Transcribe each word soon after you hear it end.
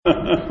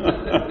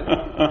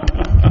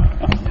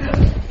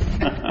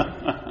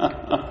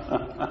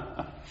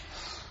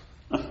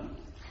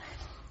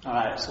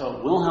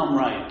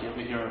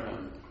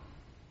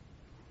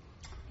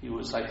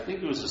I think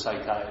he was a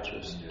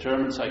psychiatrist,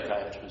 German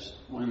psychiatrist.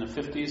 In the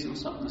 50s and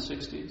something, the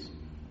 60s.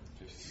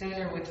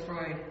 Similar with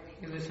Freud.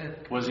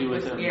 Was he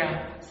with him?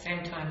 Yeah,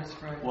 same time as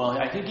Freud. Well,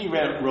 I think he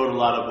wrote a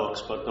lot of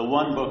books, but the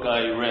one book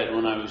I read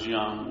when I was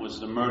young was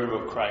The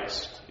Murder of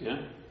Christ. Yeah?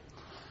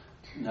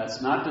 And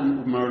that's not the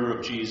murder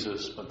of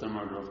Jesus, but the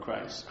murder of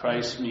Christ.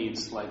 Christ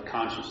means like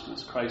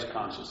consciousness, Christ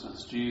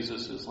consciousness.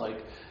 Jesus is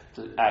like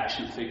the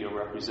action figure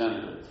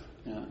representative.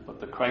 Yeah?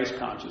 But the Christ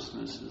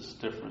consciousness is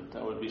different.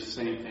 That would be the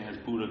same thing as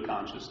Buddha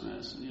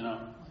consciousness,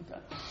 like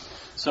that.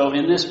 So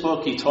in this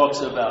book he talks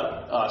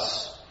about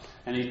us.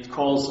 And he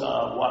calls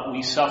what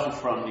we suffer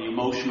from the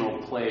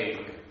emotional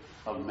plague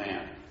of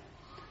man.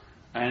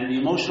 And the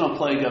emotional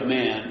plague of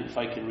man, if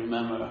I can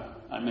remember,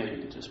 I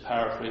may just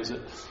paraphrase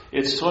it.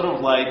 It's sort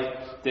of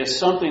like there's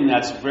something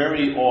that's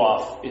very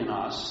off in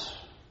us.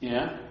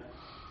 Yeah?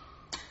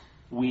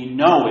 We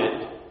know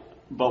it,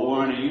 but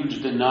we're in a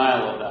huge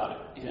denial about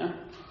it. Yeah?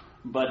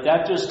 But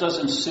that just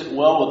doesn't sit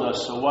well with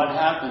us. So what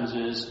happens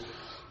is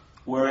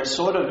we're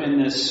sort of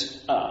in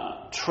this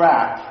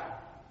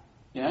trap.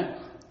 Yeah?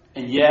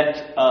 And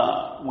yet,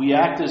 we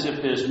act as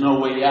if there's no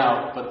way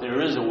out, but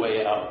there is a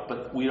way out,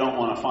 but we don't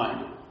want to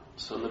find it.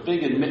 So the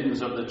big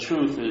admittance of the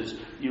truth is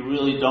you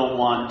really don't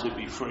want to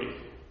be free,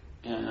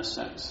 in a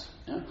sense.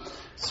 Yeah?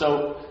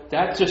 So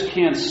that just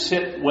can't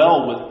sit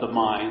well with the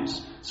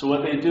minds. So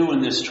what they do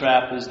in this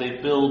trap is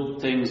they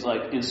build things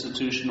like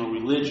institutional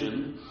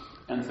religion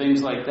and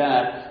things like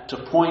that to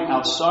point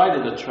outside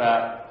of the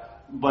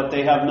trap, but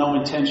they have no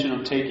intention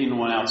of taking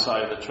one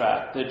outside of the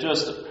trap.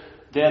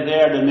 They're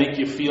there to make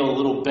you feel a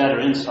little better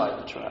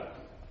inside the trap.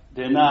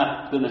 They're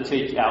not going to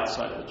take you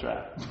outside the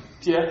trap.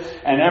 Yeah?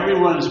 And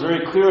everyone is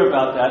very clear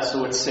about that,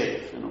 so it's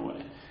safe in a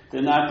way.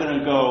 They're not going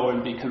to go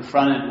and be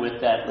confronted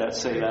with that,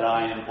 let's say, that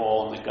iron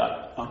ball in the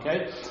gut.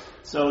 Okay?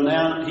 So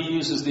now he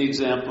uses the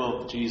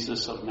example of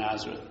Jesus of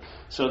Nazareth.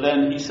 So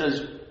then he says,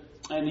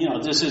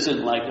 and this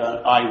isn't like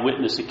an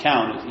eyewitness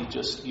account. He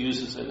just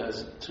uses it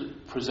to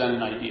present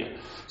an idea.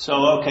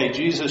 So, okay,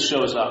 Jesus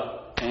shows up.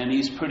 And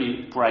he's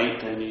pretty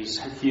bright, and he's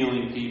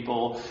healing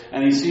people,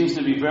 and he seems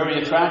to be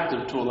very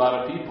attractive to a lot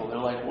of people. They're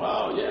like,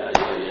 wow, yeah,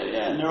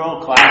 and they're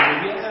all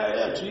clapping,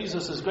 yeah,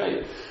 Jesus is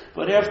great.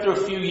 But after a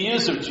few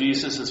years of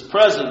Jesus'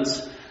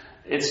 presence,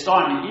 it's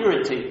starting to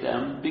irritate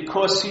them,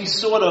 because he's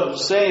sort of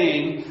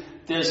saying,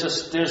 there's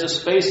a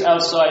space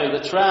outside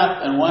of the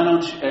trap, and why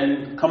don't you,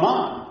 and come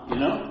on,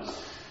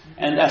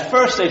 And at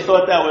first they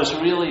thought that was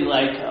really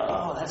like,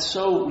 oh, that's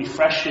so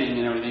refreshing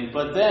and everything.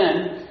 But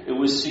then it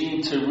was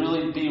seen to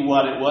really be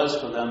what it was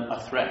for them, a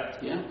threat.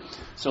 Yeah.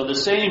 So the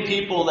same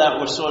people that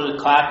were sort of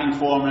clapping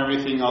for him and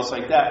everything else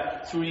like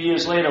that, 3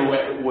 years later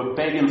were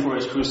begging for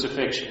his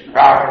crucifixion.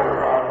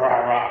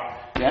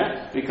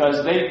 Yeah.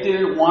 Because they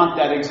didn't want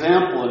that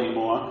example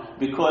anymore,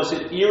 because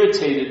it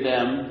irritated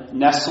them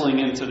nestling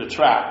into the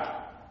trap.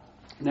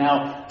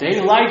 Now,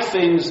 they like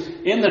things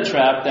in the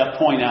trap that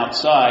point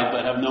outside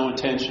but have no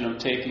intention of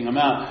taking them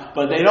out.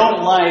 But they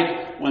don't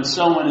like when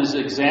someone is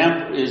an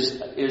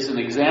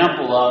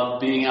example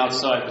of being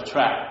outside the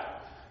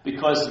trap.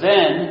 Because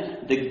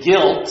then the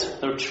guilt,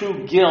 the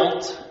true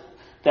guilt,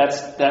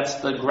 that's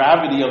the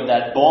gravity of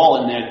that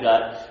ball in their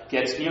gut,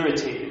 gets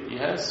irritated.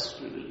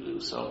 Yes?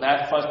 So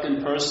that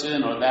fucking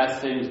person or that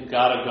thing's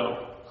gotta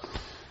go.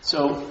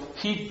 So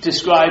he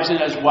describes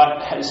it as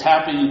what is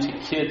happening to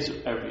kids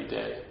every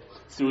day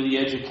through the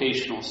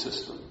educational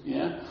system.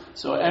 Yeah.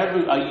 So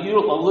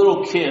a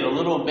little kid, a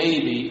little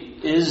baby,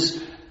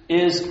 is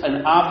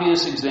an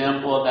obvious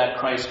example of that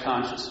Christ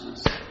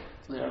consciousness.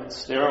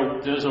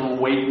 There's an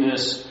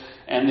awakeness,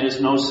 and there's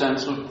no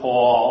sense of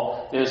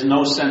Paul. There's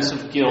no sense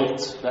of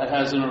guilt that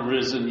hasn't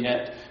arisen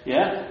yet.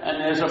 Yeah?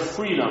 And there's a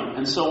freedom.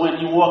 And so when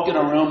you walk in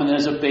a room and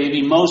there's a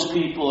baby, most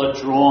people are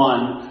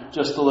drawn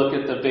just to look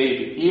at the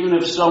baby. Even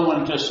if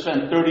someone just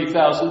spent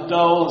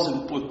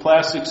 $30,000 with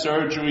plastic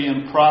surgery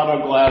and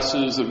Prada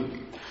glasses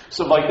and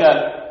stuff like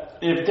that,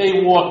 if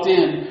they walked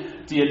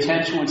in, the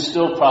attention would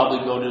still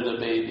probably go to the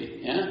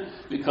baby. Yeah?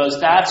 Because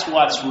that's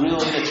what's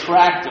really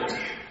attractive.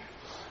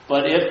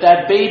 But if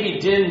that baby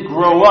didn't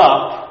grow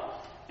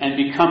up and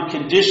become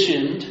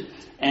conditioned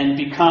and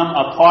become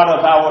a part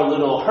of our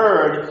little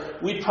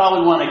herd, we'd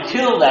probably want to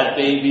kill that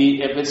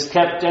baby if it's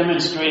kept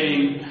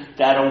demonstrating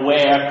that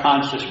aware,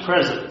 conscious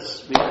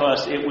presence,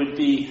 because it would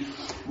be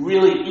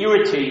really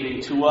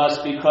irritating to us,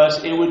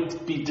 because it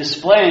would be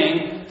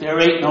displaying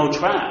there ain't no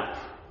trap.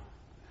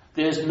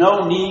 There's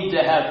no need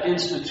to have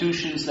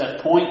institutions that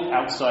point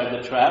outside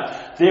the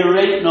trap. There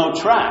ain't no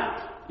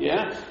trap.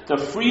 Yeah? The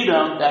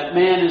freedom that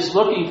man is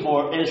looking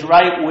for is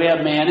right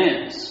where man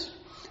is.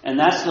 And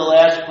that's the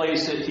last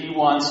place that he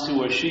wants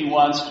to or she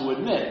wants to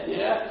admit.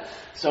 Yeah?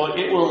 So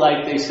it will,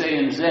 like they say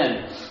in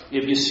Zen,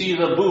 if you see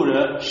the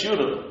Buddha, shoot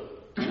him.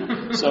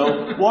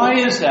 So why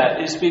is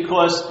that? It's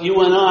because you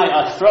and I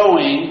are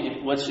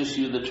throwing, let's just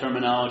use the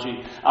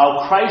terminology,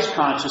 our Christ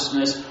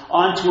consciousness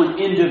onto an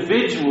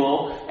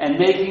individual and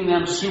making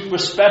them super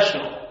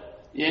special.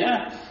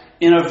 Yeah?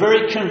 In a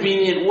very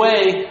convenient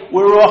way,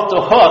 we're off the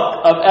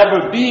hook of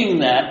ever being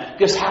that,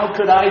 because how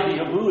could I be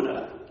a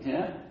Buddha?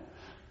 Yeah?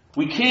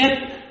 We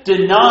can't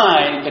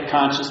deny the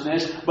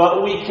consciousness,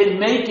 but we can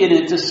make it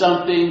into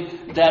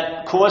something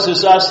that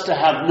causes us to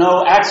have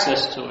no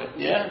access to it,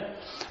 yeah?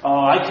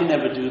 Oh, I can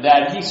never do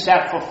that. He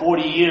sat for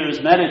 40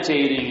 years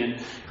meditating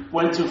and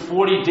went to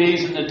 40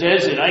 days in the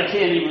desert. I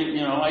can't even,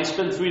 I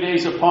spent 3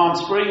 days at Palm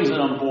Springs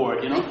and I'm bored,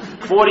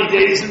 40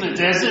 days in the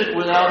desert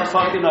without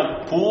fucking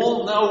a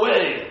pool? No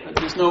way.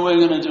 There's no way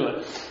I'm going to do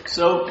it.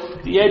 So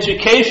the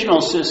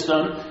educational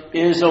system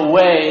is a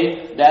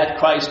way that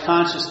Christ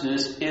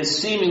consciousness is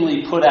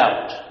seemingly put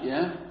out,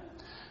 yeah?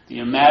 The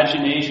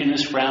imagination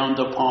is frowned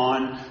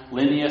upon,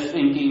 linear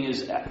thinking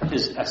is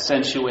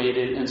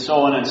accentuated, and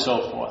so on and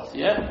so forth.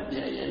 Yeah.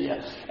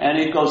 And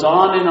it goes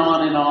on and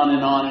on and on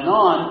and on and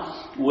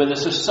on, with a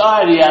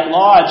society at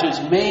large, its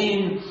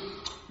main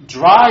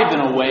drive in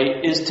a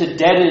way is to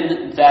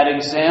deaden that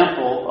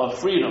example of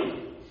freedom.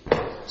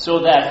 So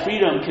that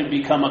freedom can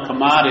become a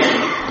commodity,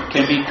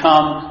 can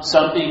become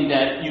something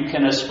that you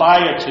can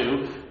aspire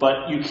to,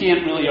 but you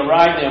can't really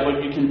arrive there,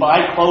 but you can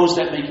buy clothes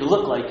that make you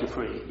look like you're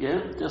free,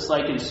 yeah? Just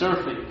like in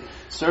surfing.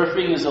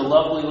 Surfing is a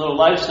lovely little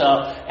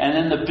lifestyle, and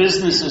then the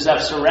businesses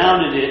have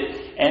surrounded it,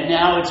 and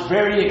now it's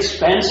very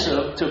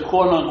expensive to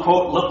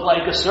quote-unquote look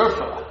like a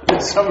surfer,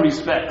 in some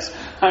respects.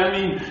 I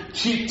mean,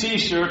 cheap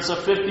t-shirts are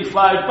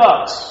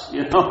 $55,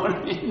 you know what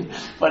I mean?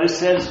 But it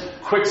says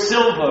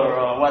Quicksilver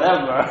or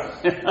whatever.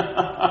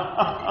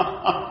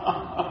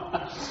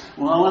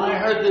 Well, when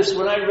I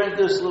read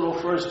this little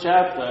first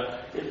chapter,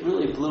 it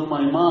really blew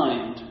my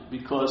mind,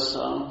 because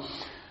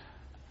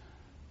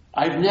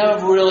I've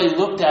never really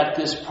looked at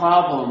this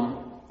problem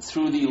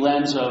through the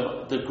lens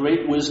of the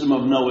great wisdom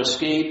of no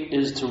escape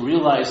is to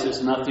realize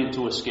there's nothing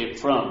to escape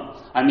from.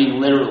 I mean,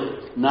 literally.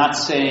 Not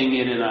saying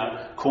it in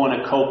a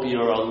cornucopia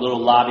or a little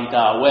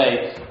la-di-da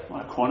way.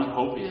 What, a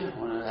cornucopia?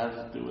 What does that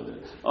have to do with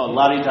it? Oh,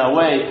 la-di-da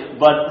way.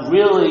 But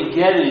really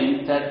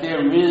getting that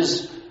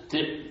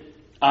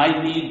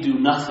I need do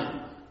nothing.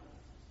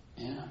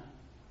 Yeah.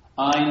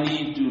 I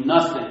need do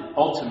nothing,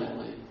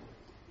 ultimately.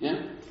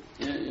 Yeah.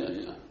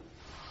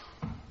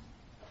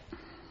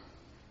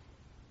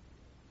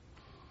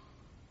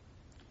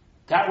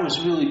 That was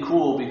really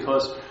cool,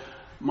 because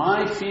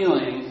my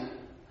feeling,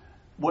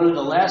 one of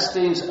the last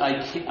things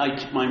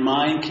my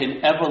mind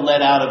can ever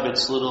let out of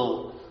its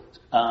little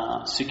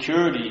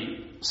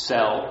security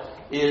cell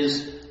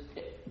is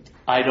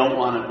I don't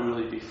want to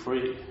really be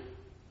free.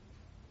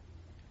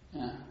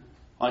 Yeah.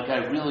 Like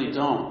I really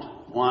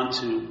don't want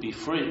to be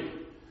free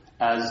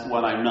as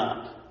what I'm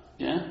not.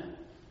 Yeah?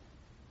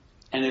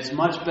 And it's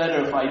much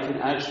better if I can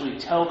actually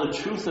tell the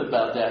truth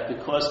about that,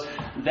 because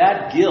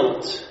that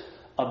guilt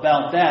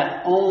about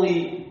that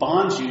only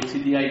bonds you to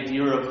the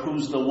idea of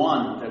who's the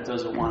one that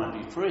doesn't want to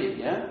be free,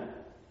 yeah?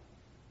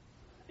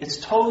 It's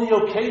totally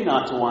okay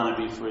not to want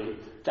to be free.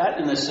 That,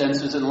 in a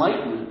sense, is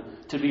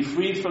enlightenment. To be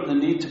free from the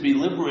need to be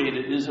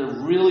liberated is a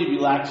really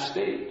relaxed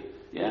state,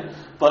 yeah?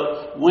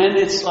 But when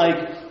it's like,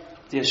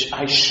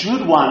 I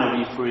should want to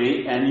be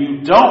free, and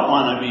you don't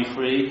want to be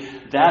free,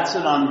 that's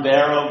an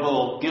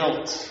unbearable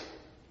guilt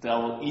that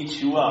will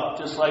eat you up.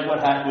 Just like what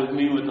happened with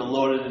me with the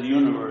Lord of the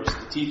Universe,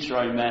 the teacher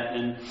I met,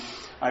 and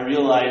I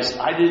realized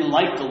I didn't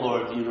like the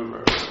Lord of the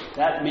Universe.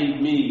 That made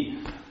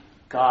me,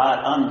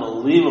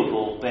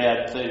 unbelievable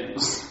bad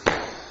things.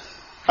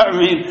 I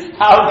mean,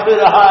 how could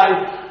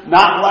I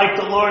not like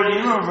the Lord of the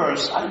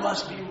Universe? I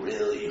must be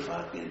really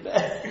fucking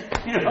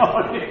bad. You know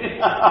what I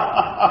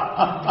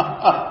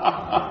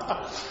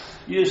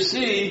mean? You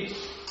see,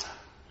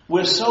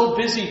 we're so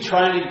busy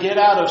trying to get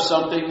out of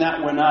something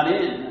that we're not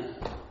in.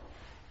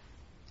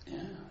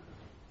 Yeah.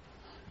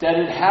 That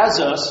it has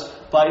us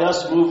by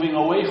us moving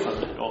away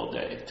from it all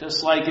day.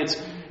 Just like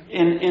it's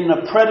in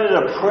the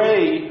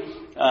predator-prey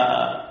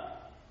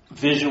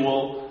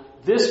visual,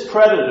 this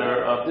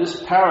predator of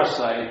this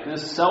parasite,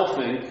 this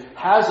selfing,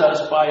 has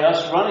us by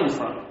us running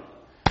from it.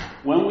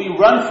 When we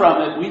run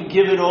from it, we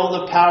give it all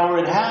the power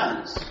it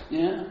has.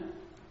 Yeah?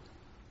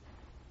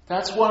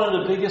 That's one of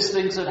the biggest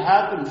things that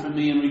happened for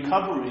me in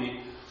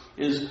recovery,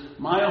 is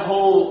my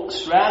whole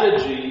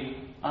strategy.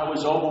 I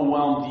was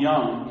overwhelmed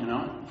young,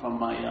 from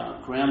my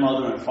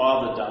grandmother and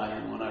father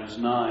dying when I was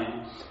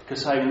 9,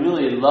 because I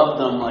really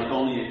loved them like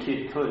only a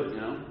kid could,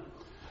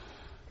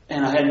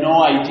 And I had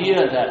no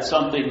idea that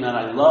something that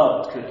I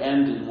loved could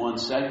end in 1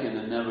 second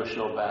and never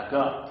show back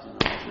up,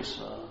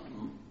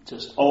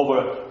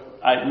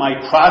 my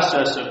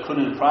processor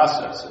couldn't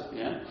process it,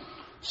 yeah?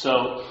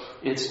 So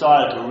it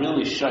started to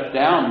really shut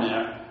down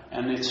there,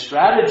 and its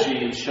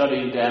strategy in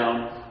shutting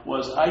down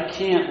was I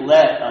can't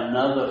let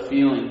another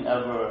feeling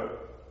ever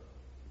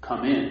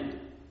come in.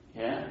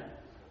 Yeah?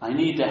 I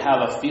need to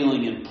have a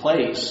feeling in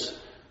place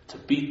to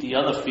beat the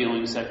other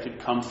feelings that could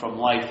come from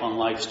life on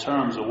life's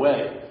terms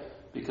away.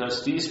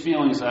 Because these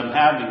feelings I'm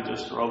having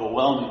just are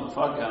overwhelming the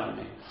fuck out of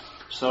me.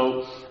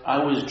 So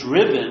I was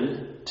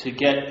driven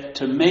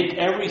to make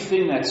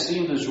everything that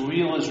seemed as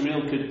real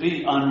could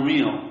be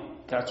unreal.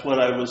 That's what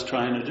I was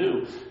trying to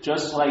do.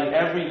 Just like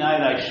every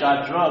night I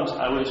shot drugs,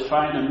 I was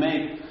trying to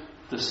make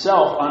the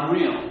self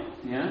unreal.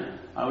 Yeah?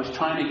 I was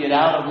trying to get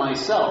out of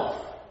myself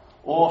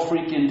all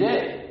freaking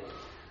day.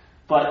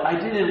 But I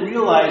didn't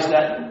realize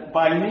that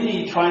by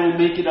me trying to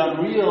make it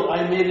unreal,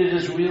 I made it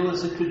as real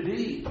as it could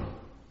be.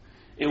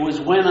 It was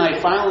when I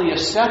finally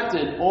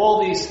accepted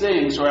all these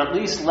things, or at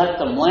least let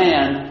them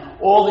land,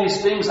 all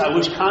these things I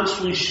was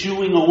constantly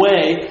shooing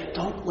away.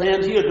 Don't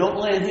land here, don't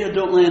land here,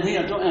 don't land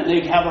here. And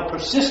they have a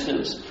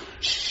persistence.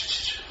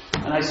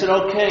 And I said,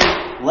 okay,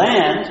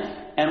 land.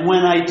 And when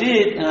I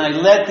did, and I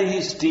let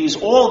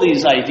all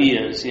these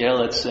ideas,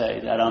 let's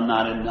say, that I'm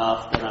not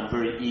enough, that I'm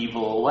very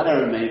evil,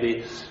 whatever it may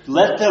be,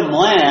 let them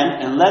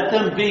land and let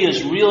them be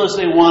as real as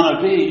they want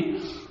to be,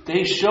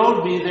 they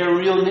showed me their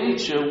real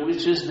nature,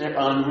 which is their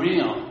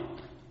unreal.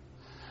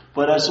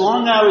 But as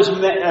long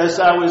as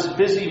I was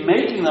busy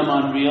making them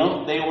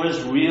unreal, they were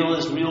as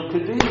real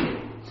could be.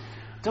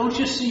 Don't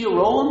you see your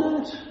role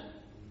in that?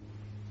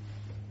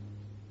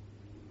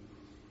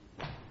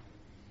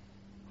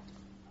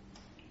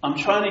 I'm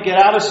trying to get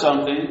out of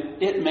something,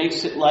 it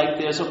makes it like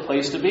there's a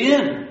place to be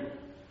in.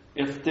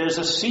 If there's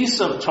a cease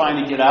of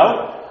trying to get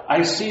out,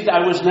 I see that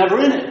I was never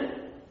in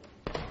it.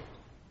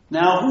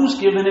 Now who's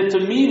given it the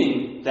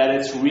meaning that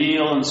it's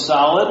real and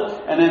solid,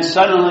 and then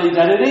suddenly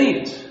that it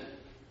ain't?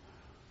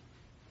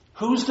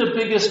 Who's the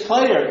biggest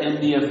player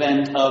in the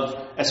event of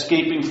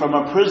escaping from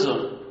a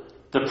prison?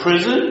 The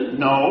prison?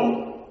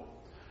 No.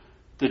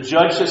 The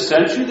judge that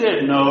sent you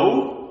there?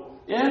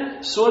 No.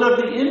 Sort of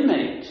the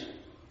inmate.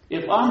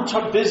 If I'm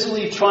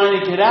busily trying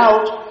to get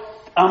out,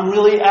 I'm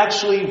really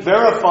actually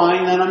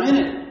verifying that I'm in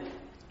it.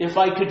 If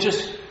I could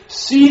just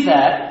see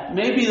that,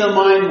 maybe the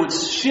mind would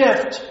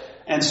shift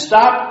and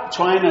stop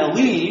trying to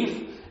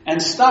leave and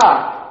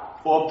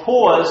stop or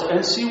pause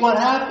and see what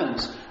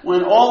happens.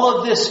 When all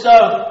of this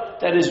stuff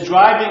that is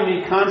driving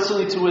me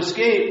constantly to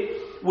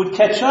escape would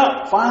catch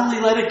up.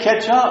 Finally let it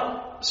catch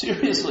up.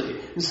 Seriously.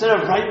 Instead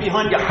of right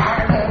behind you.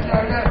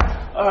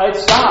 All right,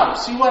 stop.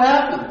 See what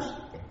happens.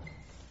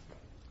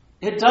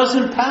 It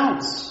doesn't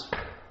pounce.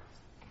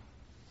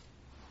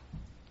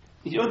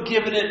 You're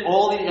giving it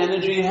all the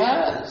energy it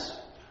has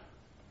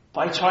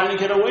by trying to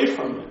get away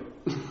from it.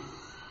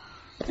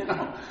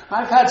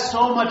 I've had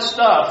so much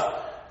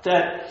stuff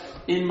that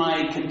in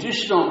my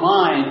conditional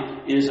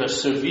mind is a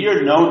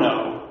severe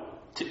no-no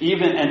to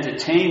even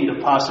entertain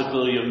the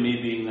possibility of me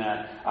being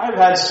that. I've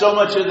had so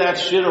much of that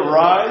shit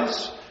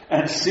arise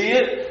and see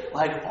it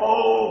like,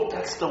 oh,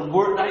 that's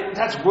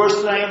worse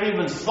than I ever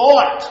even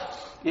thought.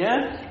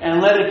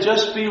 And let it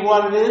just be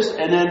what it is,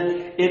 and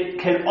then it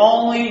can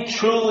only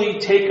truly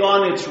take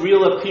on its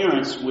real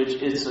appearance, which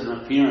is an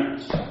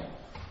appearance.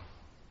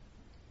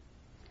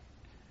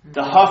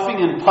 The huffing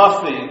and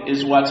puffing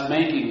is what's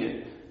making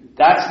it.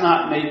 That's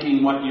not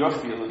making what you're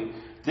feeling.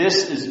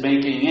 This is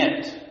making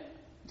it.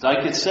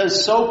 Like it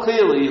says so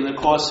clearly in the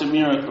Course in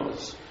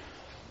Miracles.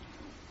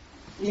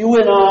 You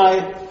and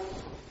I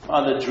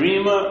are the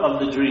dreamer of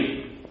the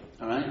dream.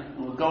 Alright?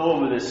 We'll go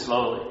over this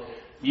slowly.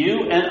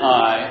 You and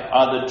I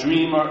are the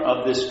dreamer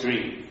of this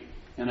dream.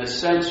 In a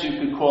sense,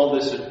 you could call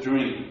this a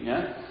dream.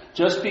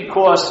 Just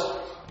because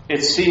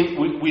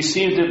we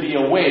seem to be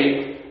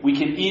awake, we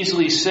can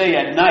easily say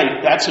at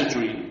night, that's a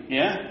dream.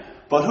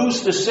 But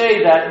who's to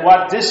say that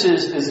what this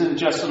isn't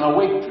just an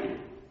awake dream?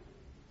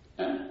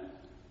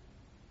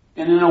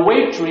 In an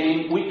awake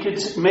dream, we could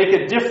make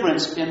a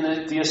difference in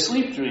the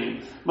asleep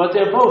dream. But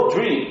they're both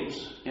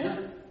dreams.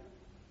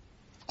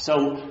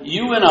 So,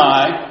 you and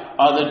I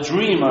are the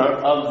dreamer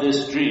of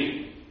this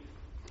dream.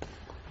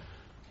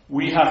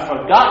 We have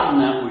forgotten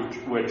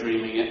that we're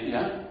dreaming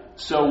it,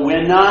 So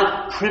we're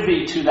not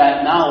privy to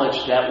that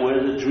knowledge that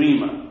we're the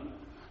dreamer.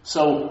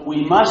 So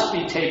we must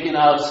be taking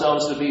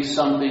ourselves to be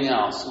something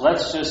else.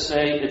 Let's just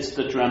say it's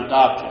the dreamt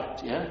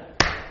object,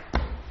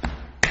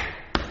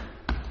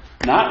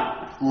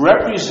 Not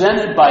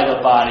represented by the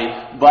body,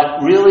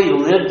 but really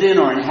lived in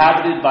or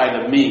inhabited by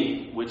the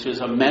me, which is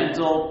a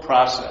mental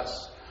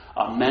process.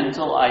 A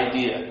mental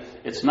idea.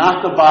 It's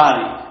not the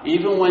body.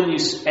 Even when you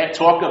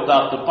talk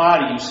about the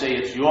body, you say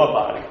it's your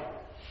body.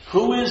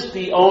 Who is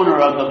the owner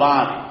of the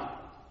body?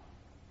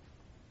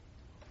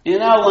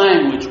 In our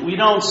language, we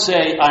don't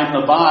say I'm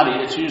the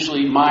body. It's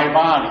usually my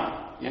body.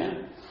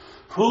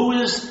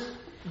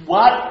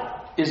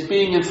 What is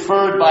being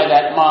inferred by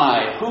that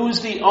my? Who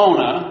is the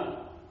owner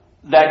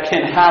that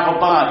can have a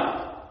body?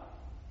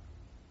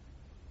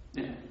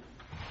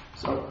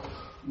 So,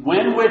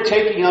 when we're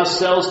taking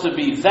ourselves to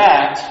be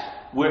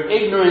that, we're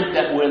ignorant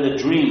that we're the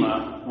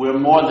dreamer. We're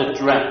more the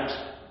dreamt.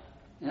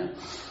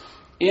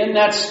 In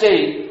that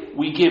state,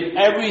 we give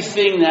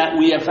everything that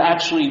we have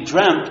actually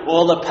dreamt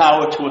all the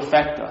power to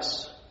affect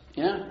us.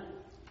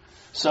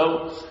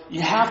 So,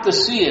 you have to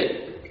see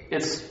it.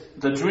 It's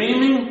the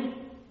dreaming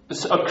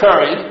is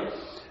occurring.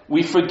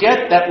 We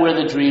forget that we're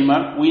the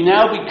dreamer. We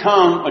now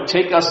become or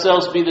take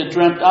ourselves to be the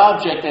dreamt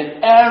object,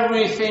 and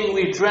everything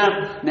we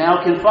dreamt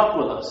now can fuck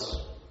with us.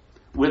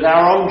 With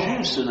our own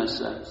juice, in a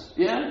sense.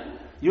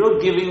 You're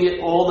giving it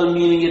all the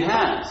meaning it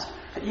has.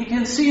 You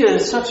can see it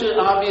as such an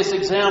obvious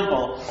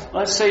example.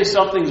 Let's say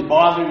something's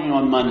bothering you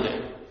on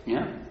Monday.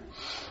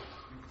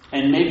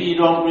 And maybe you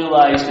don't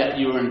realize that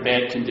you're in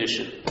bad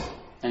condition.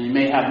 And you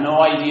may have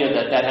no idea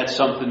that that had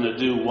something to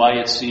do why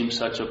it seems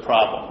such a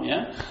problem,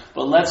 yeah?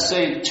 But let's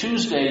say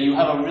Tuesday you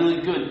have a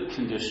really good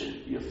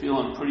condition. You're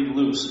feeling pretty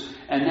loose.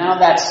 And now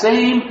that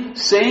same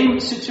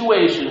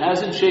situation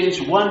hasn't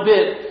changed one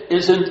bit,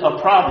 isn't a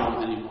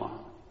problem anymore.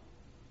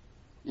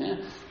 Yeah?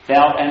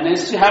 Now, and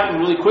this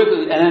happened really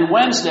quickly. And then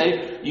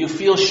Wednesday, you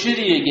feel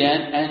shitty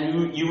again,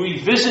 and you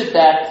revisit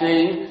that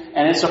thing,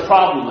 and it's a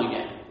problem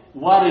again.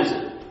 What is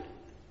it?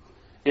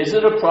 Is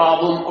it a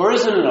problem, or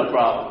isn't it a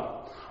problem?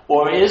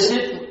 Or is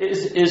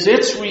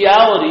its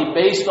reality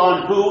based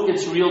on who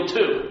it's real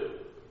to?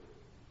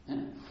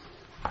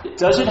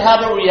 Does it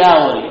have a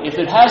reality? If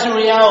it has a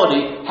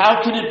reality,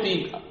 how can it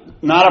be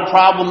not a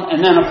problem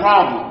and then a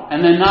problem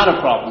and then not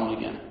a problem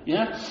again?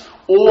 Yeah?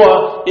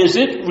 Or is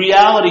it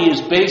reality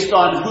is based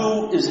on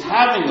who is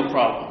having the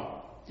problem?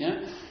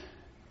 Yeah?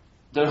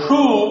 The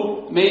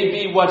who may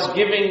be what's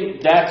giving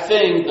that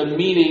thing the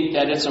meaning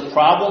that it's a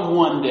problem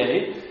one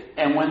day,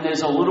 and when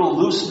there's a little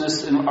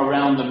looseness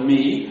around the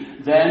me,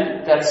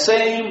 then that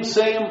same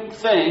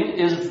thing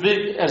is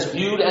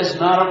viewed as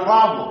not a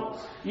problem.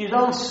 You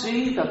don't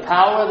see the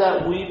power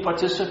that we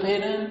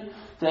participate in?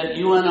 That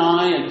you and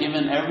I are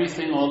given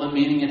everything all the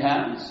meaning it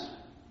has?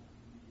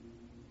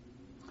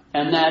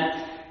 And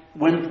that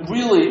when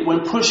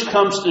push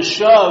comes to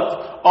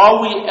shove,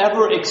 are we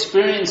ever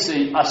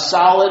experiencing a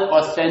solid,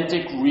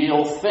 authentic,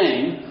 real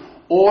thing?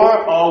 Or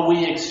are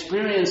we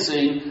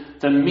experiencing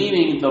the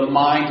meaning the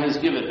mind has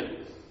given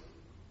it?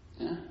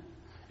 Yeah?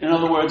 In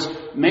other words,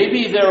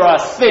 maybe there are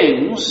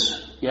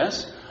things,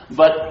 yes,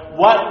 but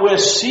what we're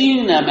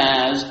seeing them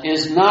as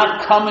is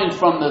not coming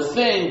from the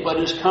thing, but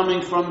is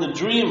coming from the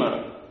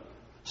dreamer.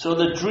 So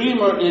the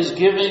dreamer is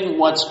giving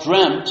what's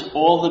dreamt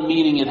all the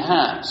meaning it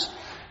has.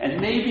 And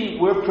maybe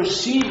we're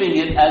perceiving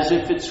it as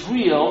if it's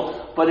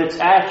real, but it's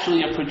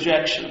actually a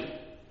projection.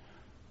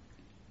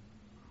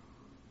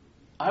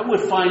 I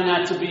would find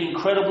that to be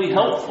incredibly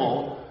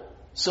helpful,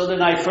 so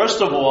that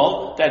first of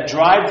all, that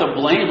drive to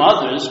blame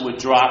others would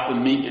drop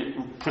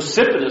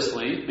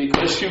precipitously,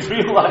 because you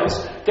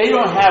realize they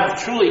don't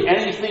have truly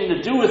anything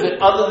to do with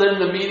it other than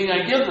the meaning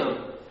I give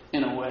them,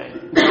 in a way.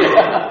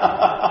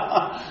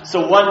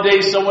 So one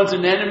day someone's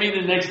an enemy,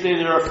 the next day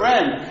they're a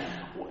friend.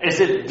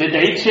 Did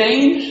they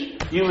change?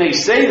 You may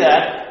say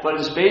that, but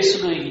it's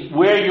basically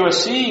where you're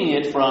seeing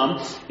it from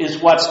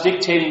is what's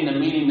dictating the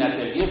meaning that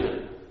they're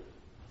given.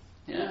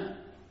 Yeah?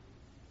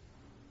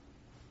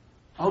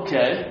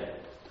 Okay.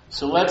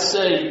 So let's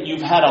say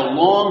you've had a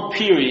long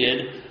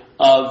period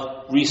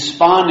of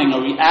responding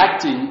or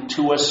reacting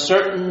to a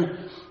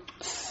certain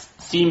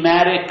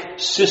thematic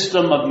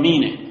system of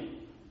meaning.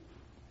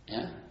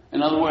 Yeah?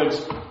 In other words,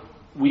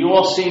 we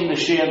all seem to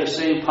share the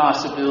same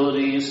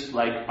possibilities,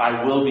 like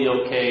I will be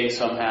okay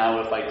somehow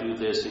if I do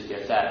this and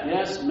get that.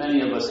 Yes, many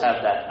of us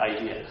have that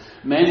idea.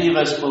 Many of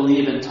us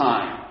believe in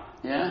time.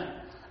 Yeah?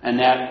 And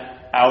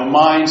that our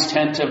minds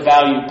tend to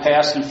value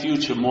past and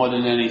future more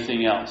than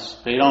anything else.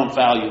 They don't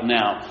value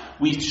now.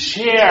 We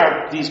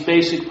share these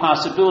basic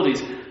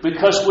possibilities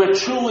because we're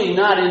truly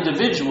not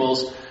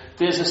individuals.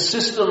 There's a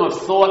system of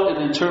thought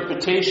and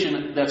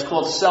interpretation that's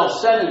called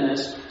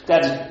self-centeredness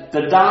that's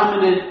the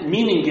dominant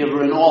meaning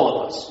giver in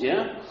all of us.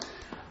 Yeah?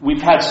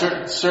 We've had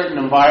certain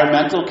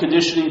environmental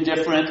conditioning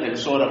different and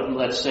sort of,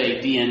 let's say,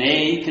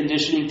 DNA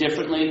conditioning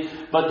differently,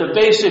 but the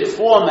basic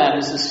format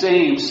is the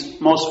same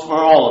most for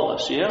all of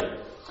us. Yeah?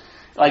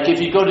 Like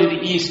if you go to the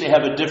East, they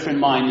have a different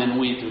mind than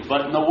we do.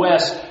 But in the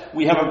West,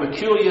 we have a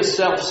peculiar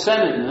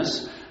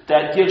self-centeredness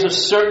that gives a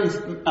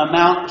certain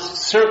amount,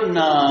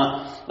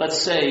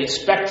 let's say,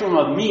 spectrum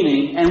of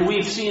meaning, and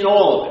we've seen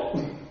all of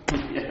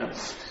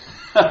it.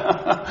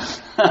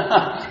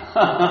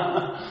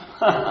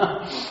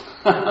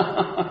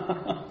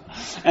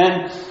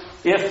 And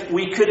if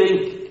we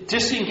could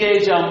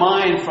disengage our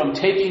mind from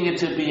taking it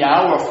to be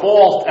our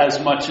fault as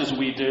much as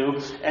we do,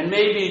 and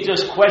maybe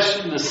just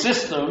question the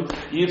system,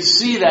 you'd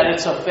see that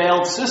it's a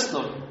failed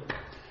system.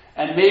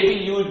 And maybe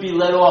you would be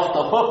let off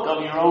the hook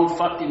of your own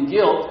fucking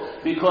guilt,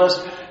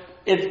 because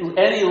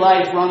any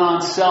life run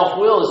on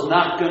self-will is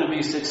not going to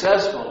be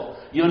successful.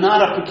 You're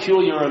not a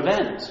peculiar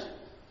event.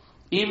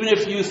 Even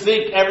if you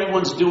think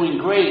everyone's doing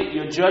great,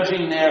 you're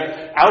judging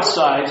their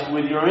outsides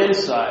with your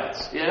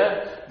insides.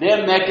 Yeah?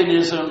 Their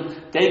mechanism,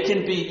 they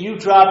can be, you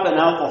drop an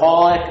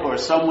alcoholic or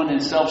someone in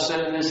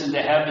self-centeredness into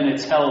heaven,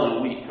 it's hell in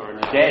a week or in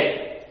a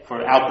day.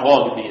 For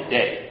alcohol to be a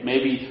day.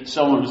 Maybe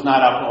someone who's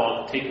not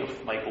alcoholic would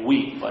take a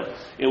week, but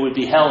it would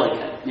be hell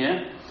again.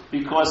 Yeah?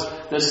 Because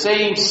the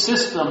same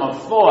system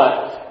of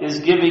thought is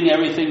giving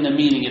everything the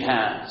meaning it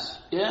has.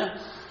 Yeah?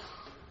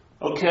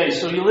 Okay,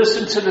 so you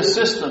listen to the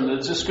system, the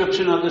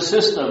description of the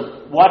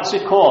system. What's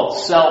it called?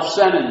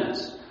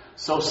 Self-centeredness.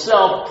 So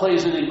self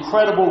plays an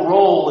incredible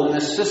role in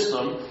this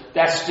system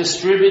that's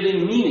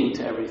distributing meaning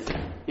to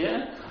everything.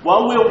 Yeah?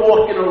 While we're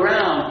walking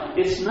around,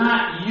 it's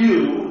not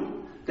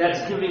you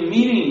that's giving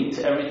meaning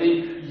to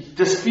everything.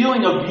 This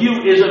feeling of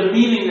you is a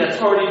meaning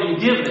that's already been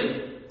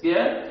given.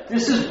 Yeah?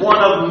 This is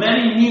one of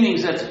many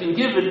meanings that's been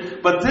given,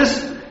 but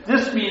this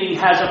meaning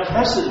has a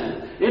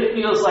precedent. It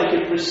feels like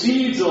it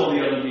precedes all the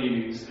other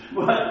meanings. movies.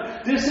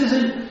 But this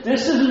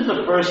isn't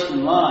the first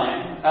in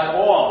line at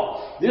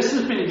all. This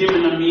has been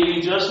given a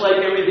meaning just like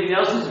everything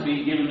else has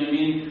been given a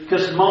meaning,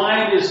 because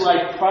mind is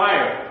like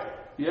prior.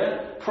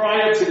 Yeah?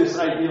 Prior to this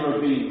idea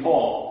of being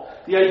Paul.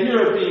 The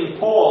idea of being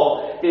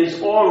Paul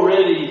is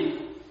already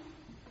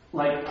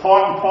like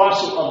part and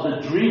parcel of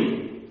the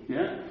dreaming.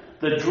 Yeah?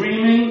 The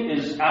dreaming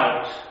is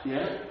out.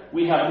 Yeah?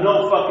 We have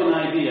no fucking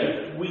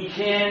idea. We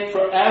can't,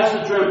 as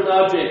a dreamt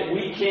object,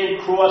 we can't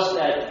cross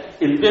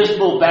that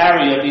invisible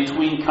barrier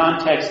between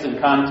context and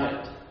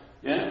content.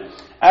 Yeah?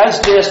 As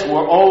this,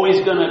 we're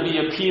always going to be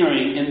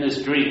appearing in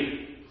this dream.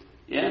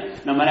 Yeah?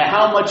 No matter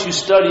how much you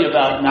study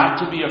about not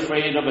to be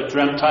afraid of a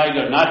dreamt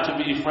tiger, not to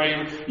be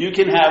afraid, you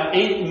can have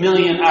 8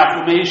 million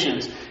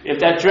affirmations. If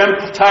that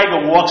dreamt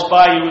tiger walks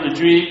by you in a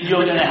dream,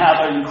 you're going to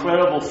have an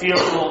incredible,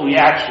 fearful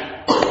reaction.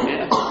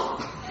 Yeah?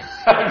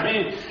 I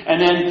mean, and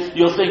then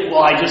you'll think,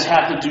 well, I just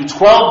have to do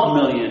 12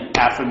 million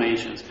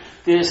affirmations.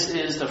 This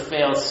is the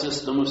failed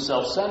system of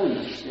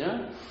self-centeredness.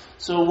 Yeah?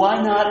 So why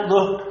not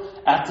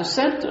look at the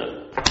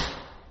center?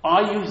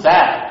 Are you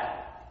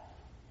that?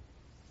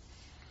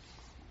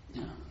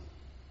 Yeah.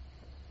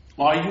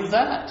 Are you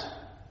that?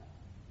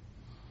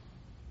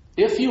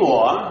 If you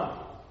are,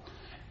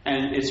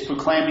 and it's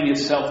proclaiming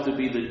itself to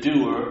be the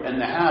doer and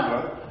the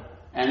haver,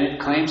 and it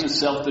claims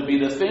itself to be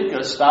the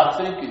thinker, stop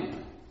thinking.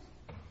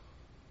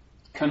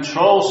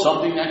 Control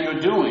something that you're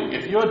doing.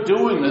 If you're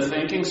doing the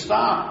thinking,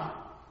 stop.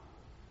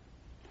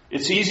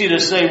 It's easy to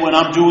say when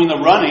I'm doing the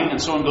running and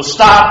someone goes,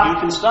 stop, you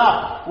can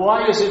stop.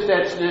 Why is it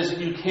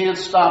that you can't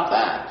stop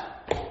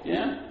that?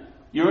 Yeah?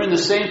 You're in the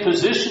same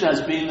position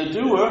as being the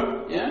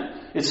doer. Yeah?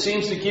 It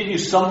seems to give you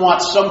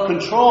somewhat some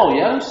control,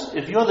 yes?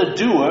 If you're the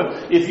doer,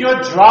 if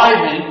you're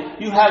driving,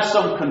 you have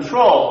some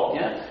control.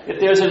 Yeah? If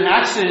there's an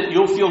accident,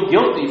 you'll feel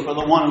guilty for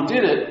the one who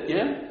did it.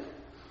 Yeah?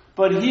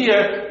 But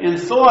here, in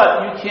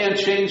thought, you can't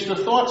change the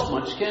thoughts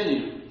much, can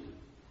you?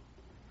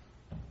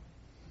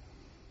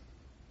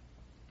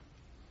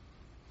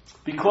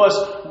 Because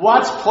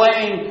what's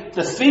playing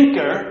the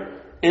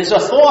thinker is a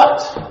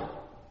thought.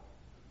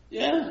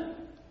 Yeah?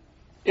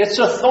 It's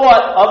a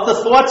thought of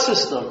the thought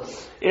system.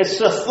 It's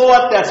a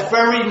thought that's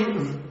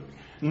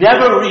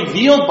never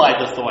revealed by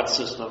the thought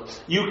system.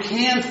 You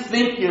can't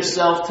think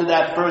yourself to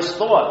that first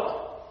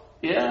thought.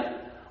 Yeah?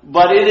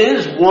 But it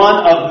is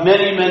one of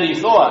many, many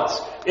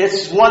thoughts.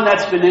 It's one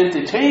that's been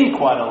entertained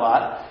quite a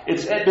lot.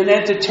 It's been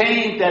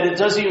entertained that it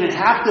doesn't even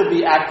have to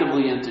be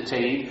actively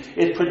entertained.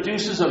 It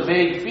produces a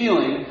vague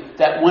feeling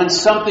that when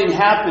something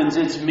happens,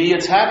 it's me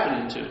it's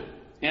happening to.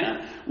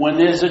 Yeah? When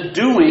there's a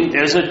doing,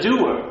 there's a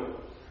doer.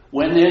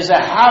 When there's a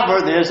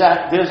haver,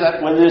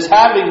 when there's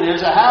having,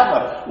 there's a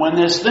haver. When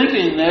there's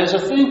thinking, there's a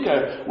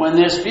thinker. When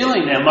there's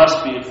feeling, there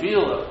must be a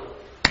feeler.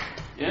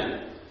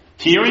 Yeah?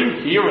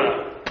 Hearing,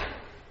 hearer.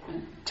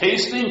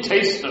 Tasting,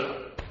 taster.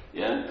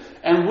 Yeah?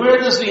 And where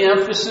does the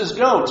emphasis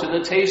go? To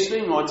the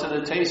tasting or to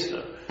the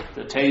taster?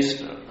 The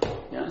taster.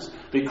 Yes?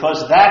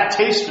 Because that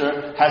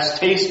taster has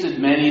tasted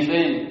many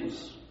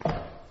things.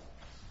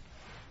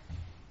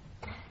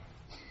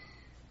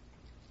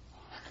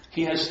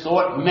 He has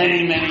thought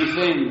many, many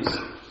things.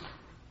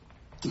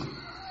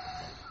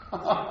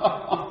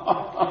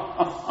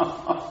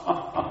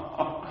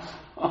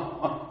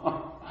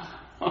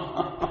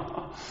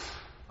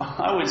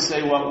 I would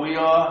say what we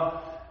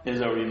are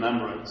is a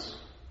remembrance.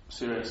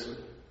 Seriously.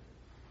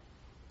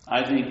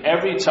 I think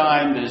every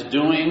time there's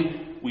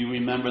doing, we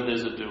remember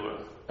there's a doer.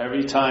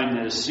 Every time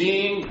there's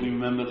seeing, we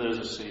remember there's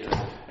a seer.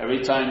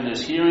 Every time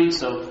there's hearing,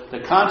 so the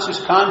conscious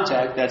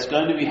contact that's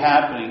going to be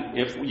happening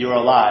if you're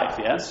alive,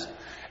 yes?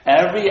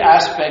 Every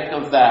aspect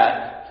of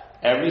that,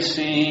 every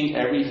seeing,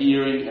 every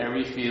hearing,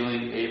 every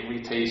feeling,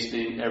 every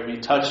tasting, every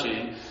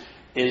touching,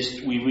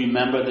 is we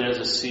remember there's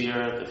a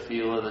seer, the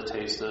feeler, the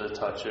taster, the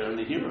toucher, and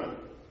the hearer.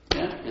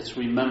 Yeah? It's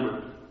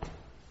remembered.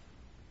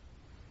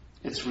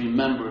 It's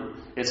remembered.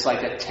 It's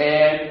like a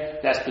tag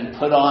that's been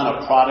put on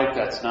a product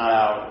that's not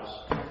ours.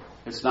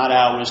 It's not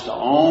ours to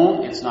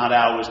own. It's not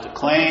ours to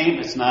claim.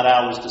 It's not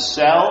ours to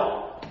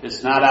sell.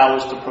 It's not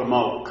ours to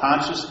promote.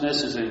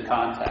 Consciousness is in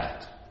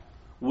contact.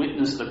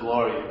 Witness the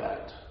glory of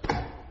that.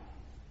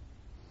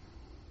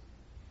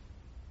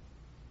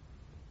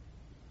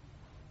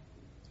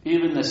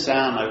 Even the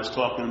sound I was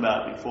talking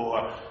about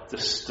before,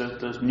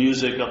 the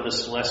music of the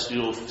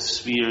celestial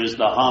spheres,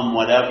 the hum,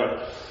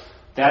 whatever.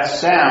 That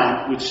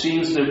sound, which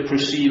seems to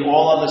precede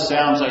all other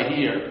sounds I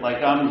hear.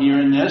 Like I'm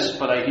hearing this,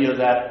 but I hear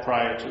that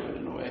prior to it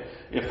in a way.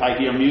 If I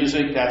hear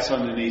music, that's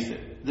underneath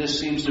it. This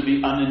seems to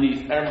be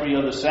underneath every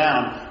other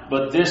sound,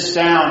 but this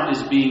sound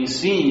is being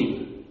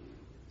seen.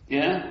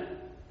 Yeah?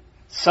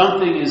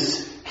 Something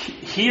is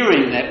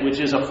hearing that, which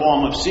is a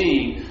form of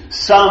seeing.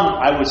 Some,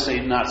 I would say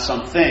not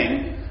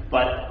something,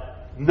 but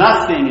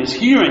nothing is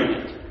hearing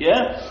it.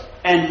 Yeah?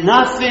 And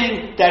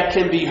nothing that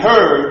can be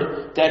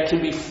heard, that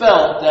can be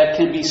felt, that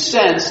can be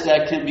sensed,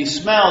 that can be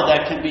smelled,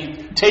 that can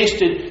be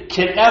tasted,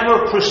 can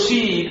ever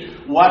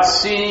precede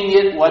what's seeing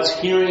it, what's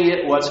hearing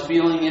it, what's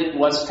feeling it,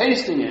 what's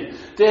tasting it.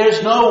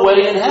 There's no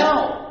way in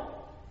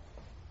hell.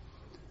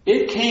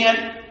 It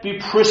can't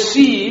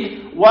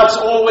precede what's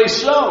always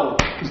so?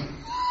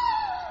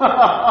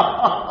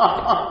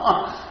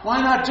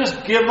 Why not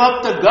just give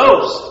up the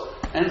ghost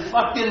and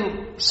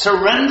fucking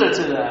surrender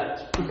to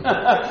that?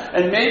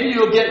 And maybe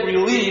you'll get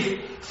relief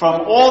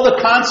from all the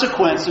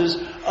consequences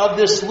of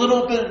this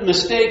little bit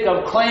mistake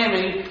of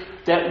claiming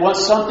that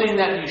was something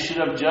that you should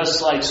have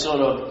just like sort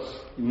of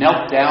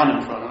knelt down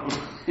in front of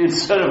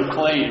instead of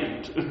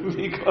claimed.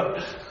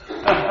 Because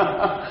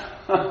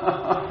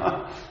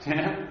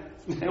yeah,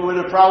 it would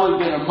have probably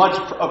been a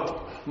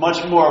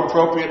much more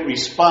appropriate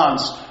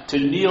response to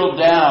kneel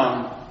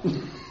down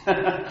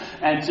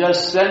and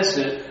just sense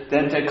it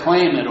than to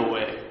claim it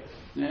away.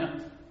 Yeah.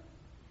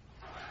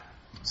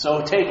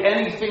 So take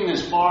anything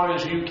as far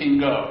as you can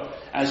go.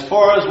 As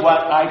far as what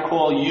I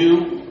call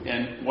you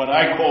and what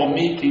I call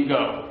me can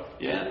go.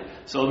 Yeah.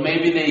 So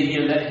maybe they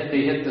hear that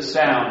they hit the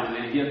sound,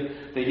 they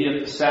hear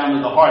the sound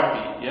of the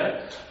heartbeat.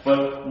 Yeah.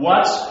 But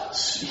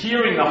what's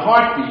hearing the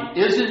heartbeat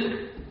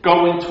isn't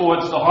going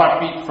towards the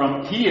heartbeat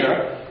from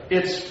here.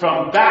 It's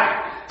from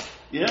back.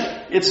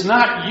 Yeah. It's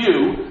not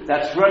you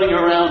that's running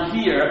around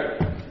here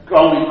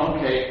going,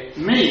 okay,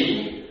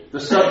 me, the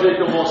subject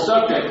of all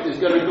subjects, is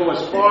going to go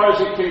as far as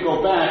it can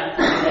go back,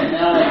 and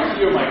now I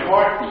hear my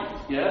heartbeat.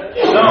 Yeah?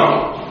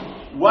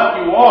 No. What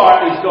you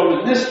are is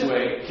going this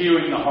way,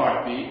 hearing the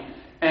heartbeat,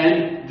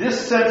 and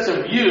this sense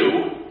of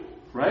you,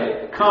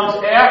 right, comes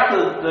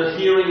after the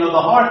hearing of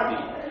the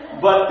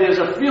heartbeat. But there's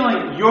a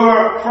feeling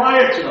you're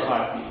prior to the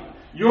heartbeat.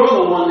 You're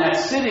the one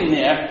that's sitting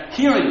there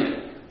hearing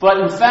it. But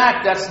in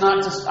fact, that's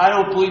not just, I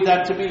don't believe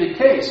that to be the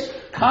case.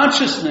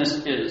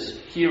 Consciousness is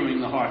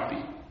hearing the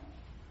heartbeat.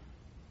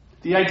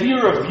 The idea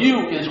of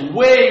you is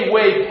way,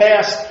 way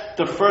past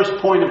the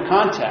first point of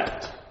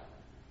contact.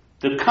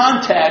 The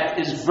contact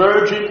is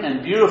virgin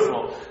and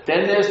beautiful.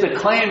 Then there's the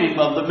claiming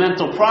of the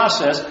mental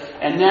process,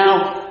 and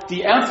now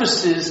the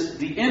emphasis,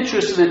 the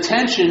interest, and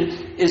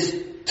attention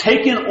is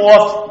taken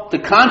off the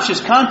conscious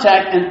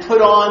contact and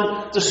put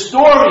on the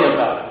story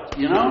about it,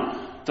 you know?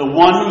 The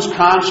one who's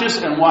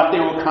conscious and what they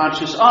were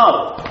conscious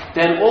of.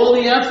 Then all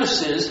the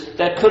emphasis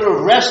that could have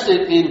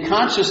rested in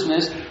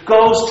consciousness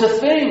goes to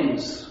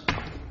things.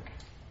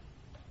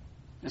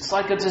 It's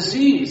like a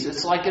disease.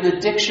 It's like an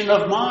addiction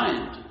of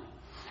mind.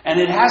 And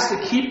it has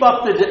to keep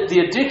up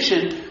the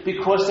addiction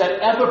because that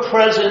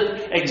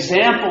ever-present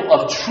example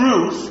of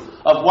truth,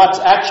 of what's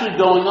actually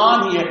going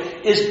on here,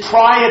 is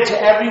prior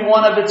to every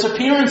one of its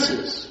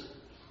appearances.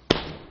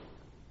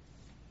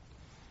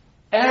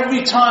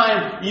 Every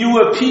time you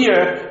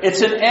appear,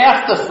 it's an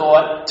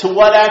afterthought to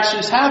what actually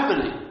is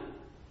happening.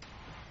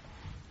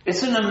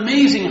 It's an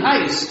amazing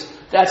heist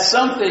that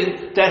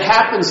something that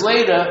happens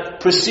later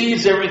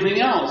precedes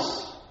everything else.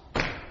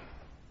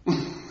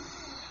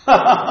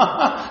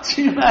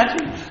 Can you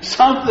imagine?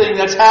 Something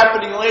that's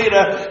happening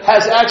later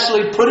has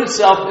actually put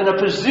itself in a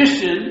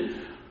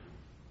position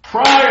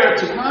prior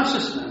to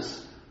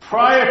consciousness,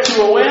 prior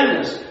to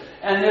awareness,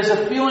 and there's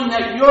a feeling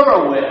that you're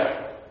aware.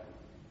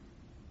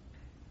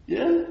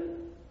 Yeah?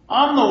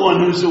 I'm the one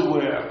who's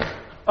aware.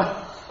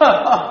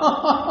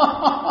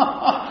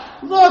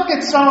 Look,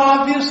 it's so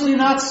obviously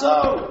not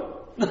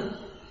so.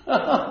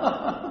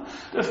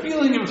 The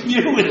feeling of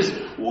you is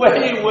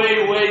way,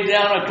 way, way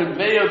down a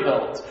conveyor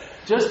belt.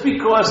 Just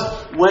because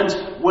once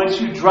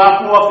you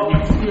drop off and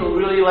you feel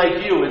really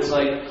like you, it's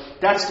like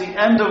that's the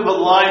end of the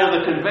line of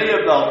the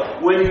conveyor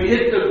belt. When you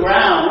hit the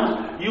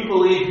ground, you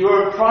believe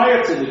you're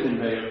prior to the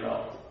conveyor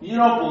belt. You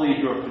don't believe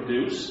you're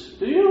produced,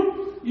 do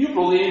you? You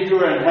believe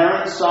your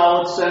inherent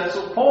solid sense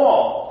of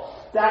Paul.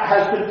 That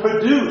has been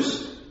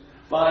produced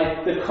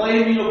by the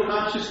claiming of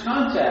conscious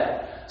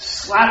contact.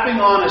 Slapping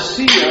on a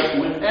seer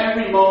with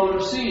every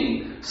moment of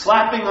seeing.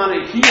 Slapping on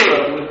a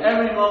hearer with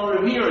every moment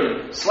of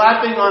hearing.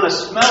 Slapping on a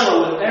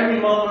smeller with every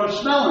moment of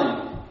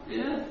smelling.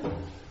 Yeah.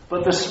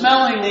 But the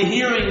smelling, the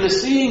hearing, the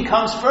seeing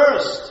comes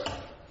first.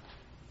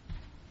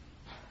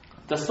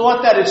 The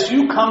thought that it's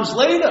you comes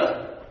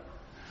later.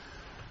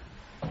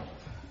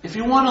 If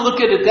you want to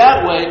look at it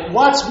that way,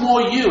 what's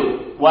more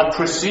you? What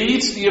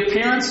precedes the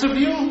appearance of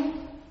you?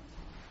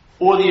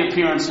 Or the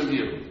appearance of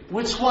you?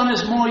 Which one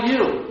is more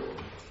you?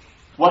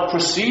 What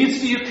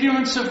precedes the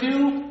appearance of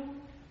you?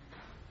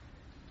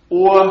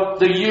 Or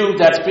the you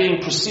that's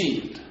being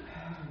perceived?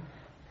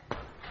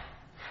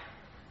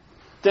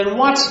 Then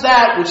what's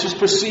that which is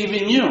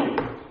perceiving you?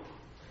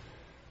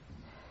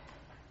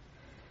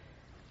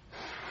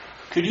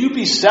 Could you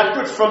be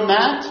separate from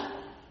that?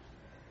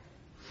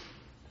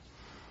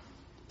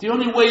 The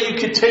only way you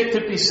could take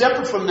to be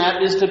separate from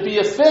that is to be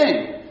a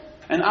thing.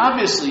 And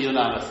obviously you're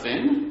not a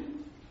thing.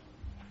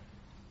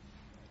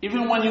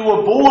 Even when you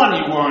were born,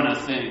 you weren't a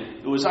thing.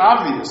 It was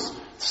obvious.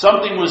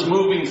 Something was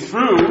moving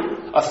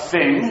through a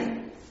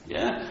thing.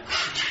 Yeah.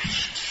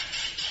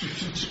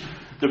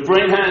 The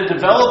brain hadn't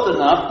developed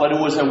enough, but it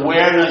was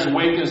aware and as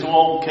awake as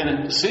all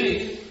can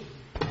see.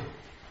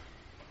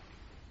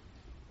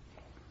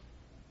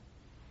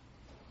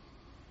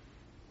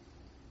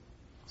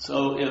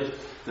 So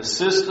if the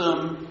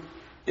system,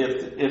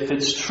 if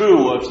it's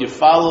true, or if you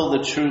follow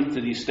the truth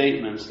to these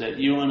statements, that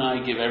you and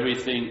I give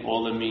everything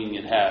all the meaning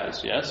it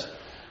has, yes?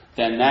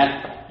 then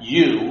that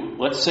you,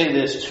 let's say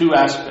there's two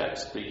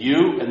aspects, the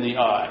you and the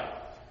I.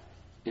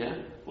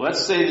 Yeah?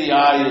 Let's say the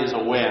I is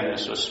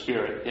awareness or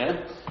spirit.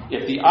 Yeah?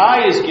 If the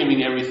I is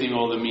giving everything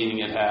all the meaning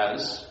it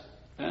has,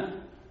 yeah,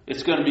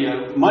 it's going to be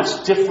a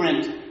much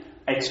different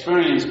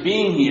experience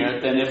being here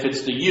than if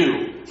it's the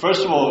you.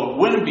 First of all, it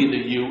wouldn't be the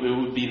you, it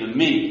would be the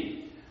me.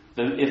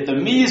 If the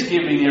me is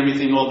giving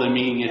everything all the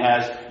meaning it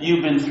has,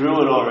 you've been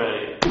through it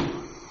already.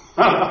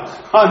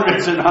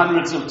 Hundreds and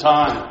hundreds of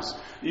times.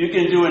 You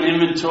can do an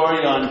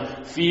inventory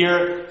on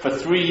fear for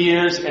 3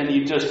 years and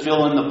you just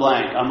fill in the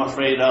blank. I'm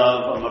afraid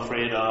of,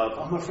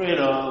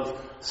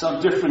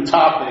 some different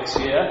topics,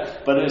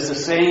 yeah? But it's the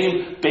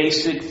same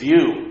basic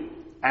view.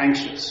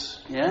 Anxious,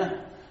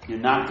 yeah? You're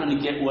not going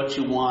to get what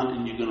you want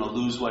and you're going to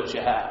lose what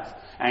you have.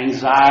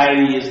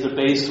 Anxiety is the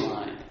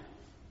baseline.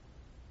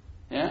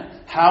 Yeah?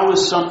 How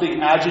is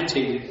something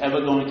agitated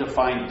ever going to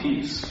find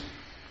peace?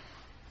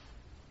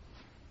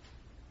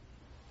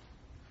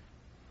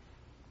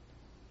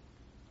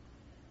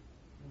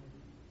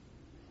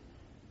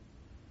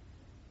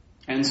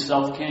 And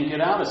self can't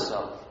get out of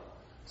self.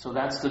 So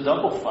that's the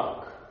double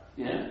fuck.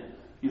 Yeah?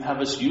 You have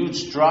this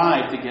huge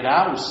drive to get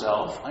out of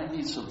self. I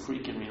need some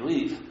freaking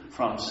relief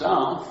from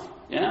self.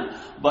 Yeah?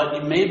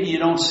 But maybe you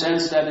don't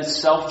sense that it's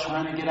self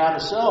trying to get out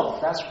of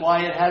self. That's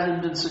why it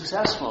hasn't been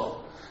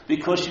successful.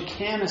 Because you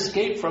can't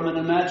escape from an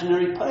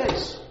imaginary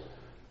place.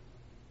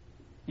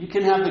 You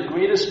can have the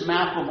greatest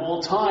map of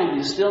all time.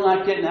 You're still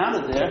not getting out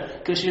of there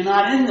because you're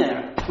not in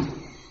there.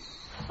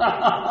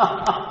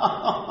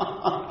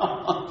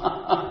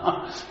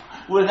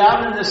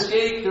 Without an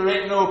escape, there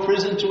ain't no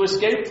prison to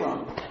escape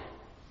from.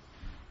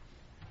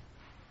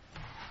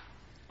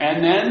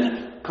 And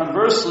then,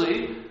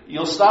 conversely,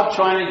 you'll stop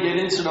trying to get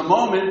into the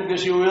moment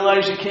because you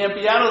realize you can't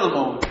be out of the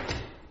moment.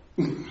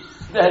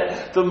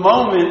 That the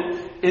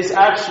moment is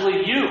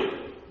actually you.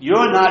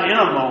 You're not in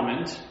a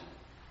moment,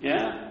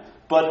 yeah?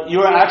 But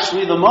you're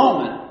actually the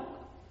moment.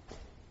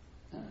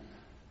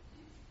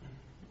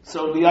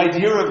 So the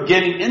idea of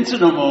getting into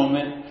the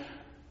moment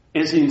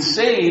is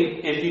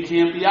insane if you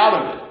can't be out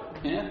of it.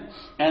 Yeah?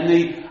 And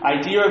the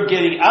idea of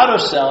getting out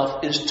of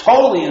self is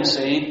totally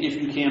insane if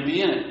you can't be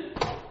in it.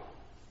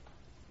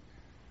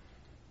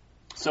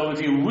 So if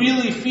you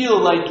really feel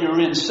like you're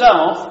in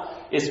self,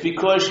 it's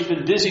because you've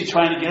been busy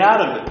trying to get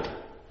out of it.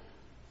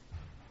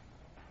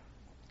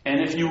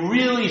 And if you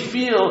really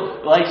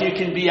feel like you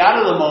can be out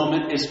of the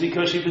moment, it's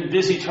because you've been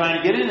busy trying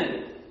to get in it.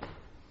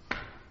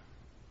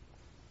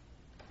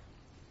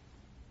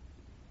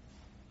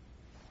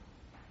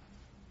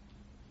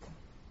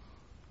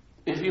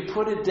 If you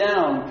put it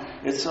down,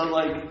 it's sort of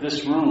like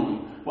this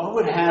room. What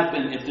would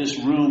happen if this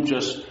room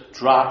just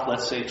dropped,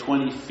 let's say,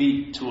 20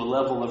 feet to a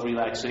level of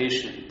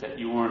relaxation that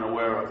you weren't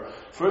aware of?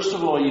 First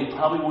of all, you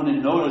probably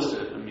wouldn't notice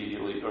it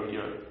immediately, or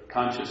your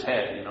conscious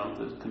head,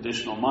 the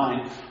conditional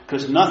mind,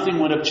 because nothing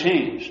would have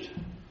changed.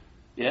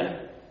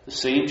 Yeah? The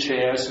same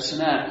chairs, this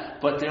and that.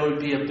 But there would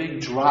be a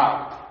big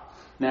drop.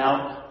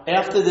 Now,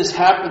 after this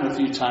happened a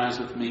few times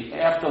with me,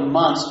 after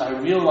months, I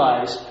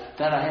realized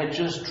that I had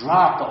just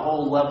dropped a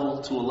whole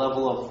level to a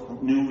level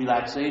of new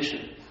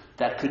relaxation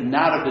that could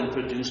not have been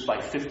produced by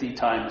 50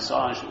 Thai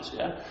massages,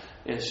 yeah?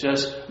 It's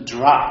just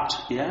dropped,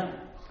 yeah?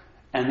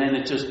 And then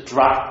it just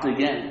dropped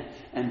again,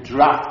 and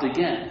dropped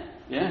again,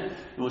 yeah?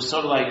 It was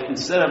sort of like,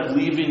 instead of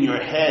leaving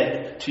your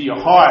head to your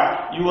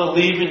heart, you were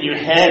leaving your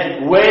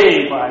head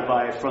way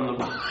by from the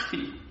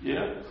body,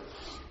 yeah?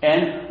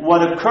 And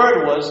what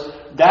occurred was,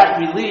 that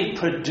relief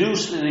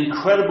produced an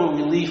incredible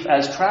relief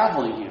as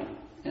traveling here,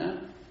 yeah?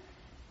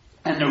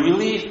 And the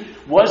relief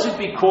wasn't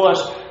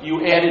because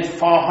you added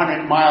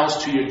 400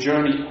 miles to your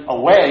journey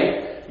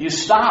away. You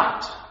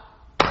stopped.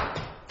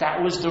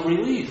 That was the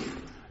relief.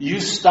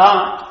 You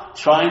stopped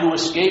trying to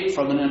escape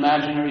from an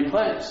imaginary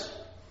place.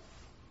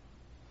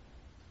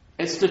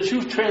 It's the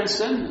true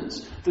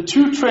transcendence. The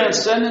true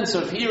transcendence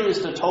of here is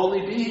to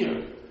totally be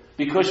here.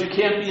 Because you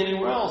can't be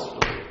anywhere else,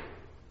 really.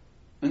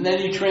 And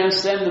then you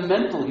transcend the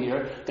mental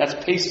here that's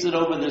pasted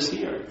over this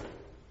here.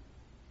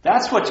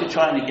 That's what you're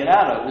trying to get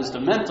out of, is the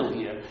mental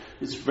here.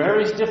 It's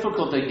very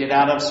difficult to get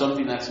out of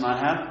something that's not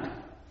happening.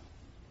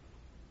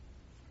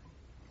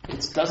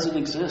 It doesn't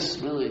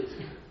exist, really.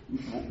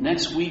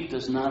 Next week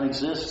does not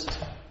exist.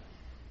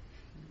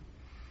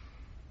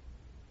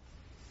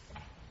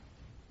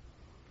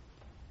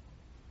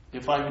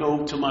 If I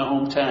go to my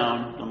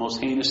hometown, the most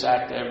heinous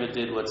act I ever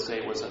did, let's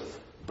say, was at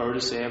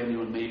Burtis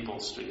Avenue and Maple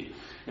Street.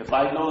 If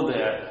I go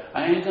there,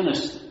 I ain't going to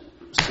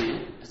see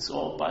it. It's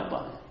all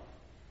bye-bye.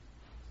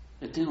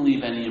 It didn't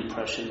leave any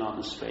impression on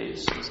his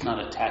face. It's not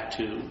a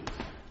tattoo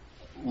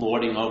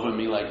lording over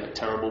me like a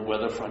terrible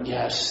weather front.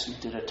 Yes, you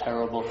did a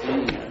terrible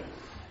thing here.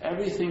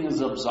 Everything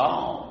is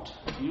absolved.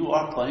 You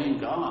are playing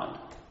God.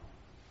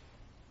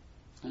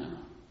 Yeah.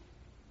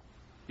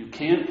 You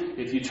can't,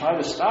 if you try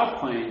to stop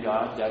playing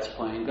God, that's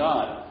playing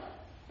God.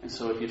 And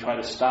so if you try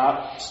to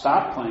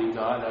stop playing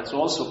God, that's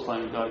also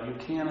playing God. You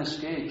can't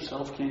escape.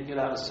 Self can't get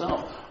out of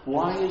self.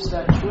 Why is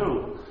that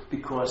true?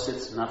 Because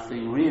it's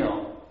nothing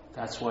real.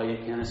 That's why you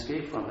can't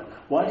escape from it.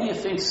 Why do you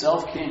think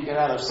self can't get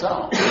out of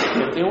self?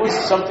 If there was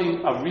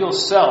something, a real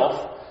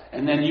self,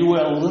 and then you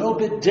were a little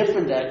bit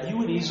different that you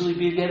would easily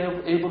be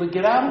able to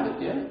get out of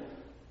it, yeah?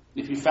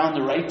 If you found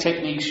the right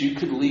techniques, you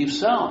could leave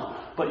self.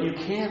 But you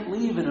can't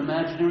leave an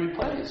imaginary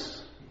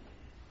place.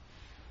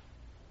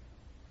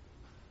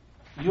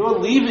 You're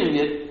leaving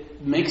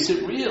it makes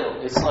it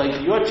real. It's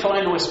like you're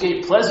trying to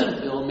escape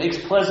Pleasantville, makes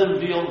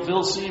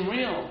Pleasantville seem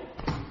real.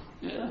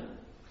 Yeah?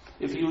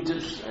 If you would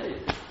just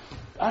say,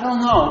 I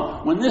don't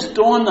know. When this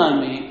dawned on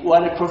me,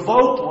 what it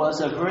provoked was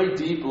a very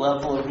deep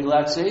level of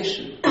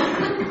relaxation.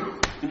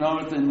 You know,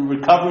 in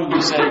recovery we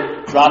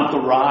say, drop the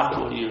rock,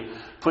 or you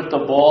put the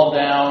ball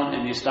down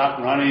and you stop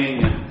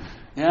running,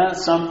 and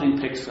something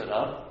picks it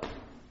up.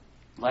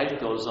 Life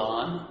goes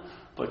on,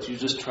 but you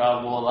just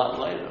travel a lot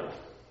lighter.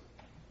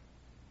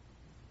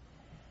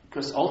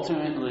 Because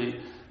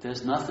ultimately,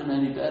 there's nothing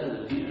any better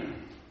than here.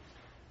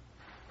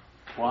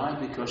 Why?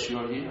 Because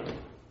you're here.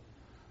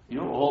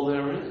 You're all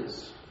there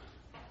is.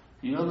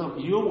 You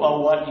are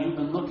what you've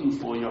been looking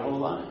for your whole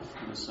life,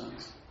 in a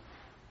sense.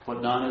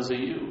 But none is a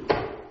you.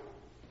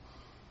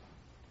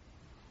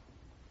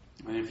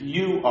 And if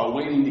you are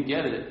waiting to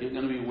get it, you're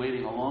going to be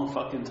waiting a long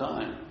fucking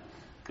time.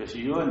 Because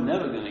you're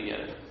never going to get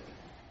it.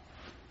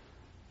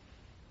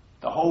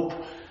 The hope,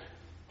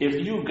 if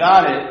you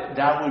got it,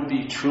 that would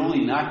be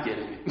truly not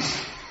getting it.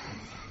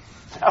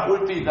 That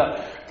would be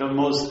the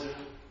most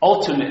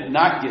ultimate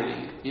not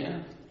getting it,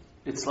 yeah?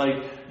 It's like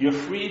you're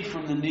freed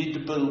from the need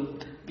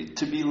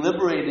to be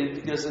liberated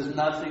because there's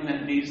nothing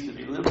that needs to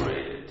be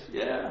liberated.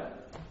 Yeah.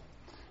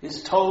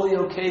 It's totally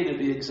okay to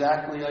be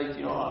exactly like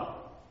you are.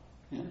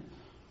 Yeah.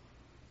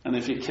 And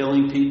if you're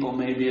killing people,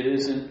 maybe it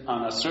isn't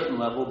on a certain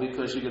level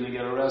because you're going to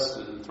get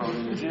arrested and thrown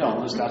into jail,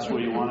 unless that's where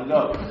you want to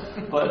go.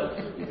 But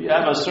if you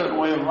have a certain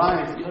way of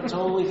life, you're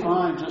totally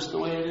fine just the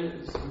way it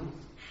is.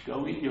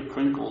 Go eat your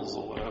crinkles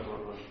or whatever.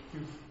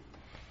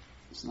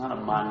 It's not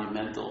a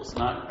monumental, it's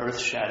not an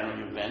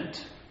earth-shattering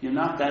event. You're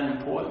not that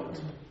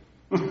important.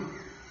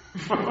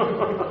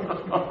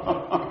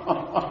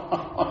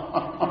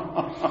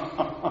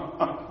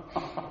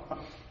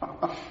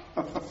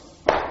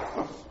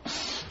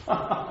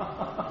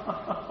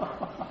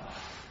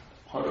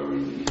 What a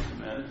relief,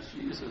 man.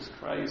 Jesus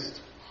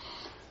Christ.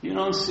 You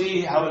don't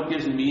see how it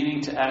gives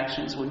meaning to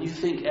actions? When you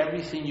think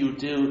everything you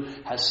do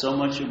has so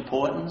much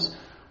importance,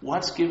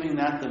 what's giving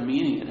that the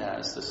meaning it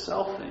has? The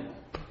selfing.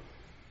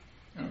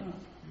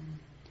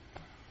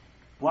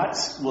 What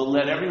will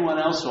let everyone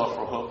else off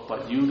a hook,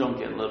 but you don't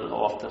get let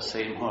off the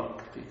same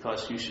hook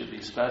because you should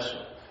be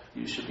special.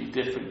 You should be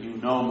different. You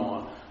know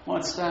more.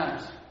 What's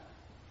that?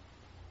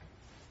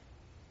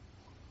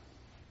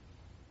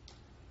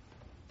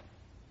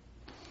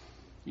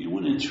 You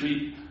wouldn't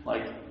treat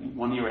like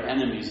one of your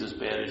enemies as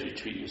bad as you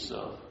treat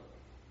yourself.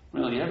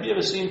 Really, have you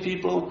ever seen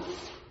people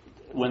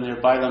when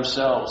they're by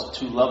themselves,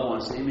 two loved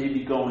ones, they may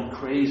be going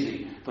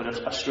crazy, but if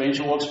a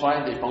stranger walks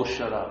by, they both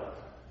shut up.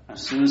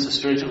 As soon as the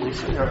stranger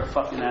leaves, they're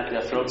fucking at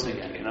their throats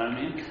again, you know what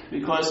I mean?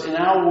 Because in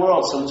our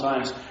world,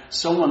 sometimes,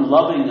 someone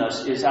loving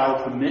us is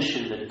our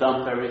permission to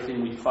dump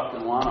everything we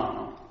fucking want on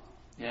them.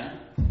 Yeah?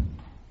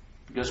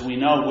 Because we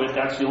know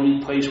that's the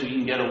only place we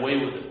can get away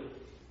with it.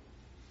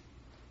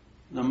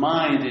 The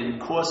mind, in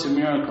Course in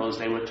Miracles,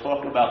 they would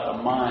talk about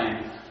the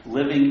mind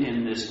living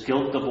in this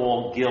guilt of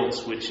all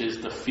guilts, which is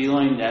the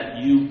feeling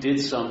that you did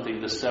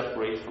something to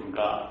separate from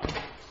God.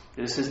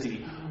 This is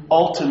the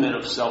ultimate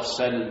of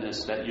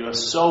self-centeredness, that you're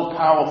so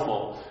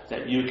powerful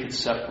that you can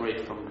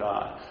separate from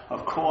God.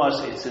 Of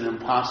course, it's an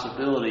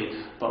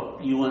impossibility,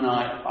 but you and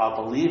I are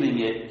believing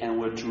it, and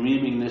we're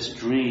dreaming this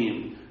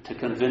dream to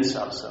convince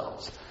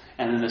ourselves.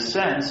 And in a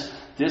sense,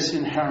 this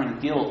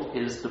inherent guilt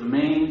is the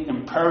main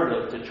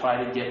imperative to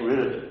try to get rid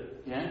of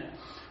it. Yeah?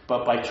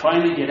 But by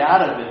trying to get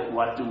out of it,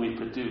 what do we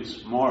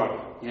produce? More of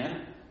it. Yeah?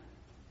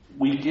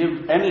 We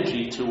give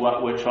energy to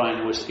what we're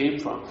trying to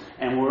escape from.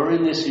 And we're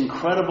in this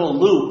incredible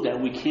loop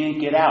that we can't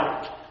get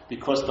out.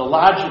 Because the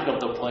logic of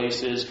the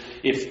place is,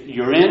 if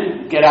you're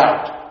in, get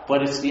out.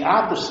 But it's the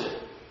opposite.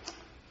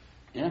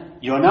 Yeah?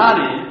 You're not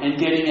in, and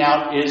getting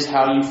out is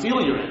how you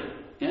feel you're in.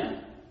 Yeah?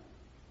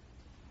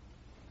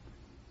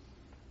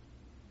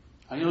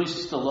 I always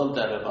used to love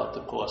that about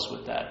the Course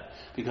with that.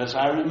 Because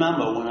I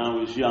remember when I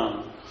was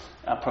young,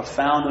 a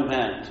profound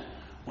event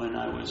when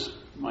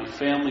my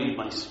family,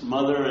 my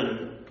mother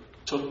and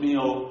took me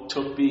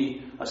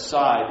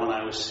aside when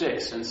I was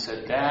 6 and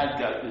said,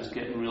 Dad is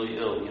getting really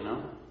ill, you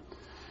know,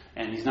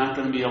 and he's not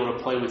going to be able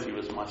to play with you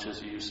as much as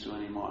he used to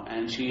anymore.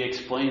 And she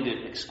explained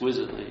it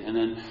exquisitely. And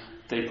then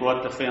they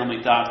brought the family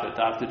doctor,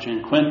 Dr.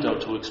 Jim Quinto,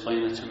 to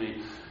explain it to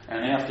me.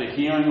 And after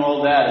hearing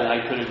all that, and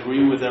I could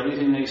agree with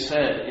everything they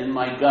said, in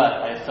my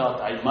gut, I felt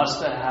I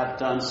must have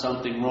done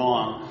something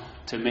wrong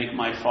to make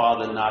my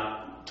father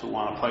not to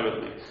want to play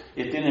with me.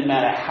 It didn't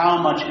matter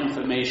how much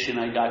information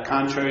I got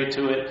contrary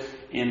to it.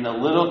 In the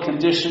little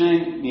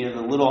conditioning,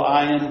 the little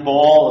iron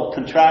ball of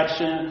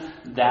contraction,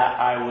 that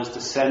I was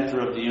the center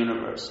of the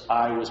universe.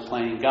 I was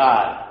playing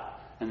God.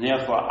 And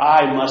therefore,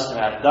 I must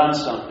have done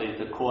something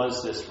to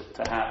cause this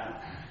to happen.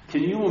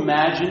 Can you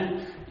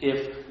imagine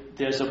if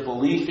there's a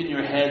belief in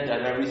your head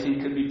that everything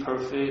could be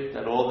perfect,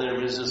 that all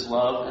there is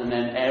love, and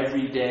then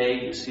every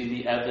day you see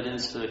the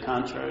evidence to the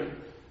contrary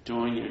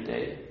during your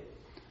day,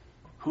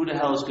 who the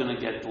hell is going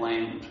to get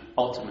blamed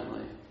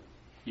ultimately?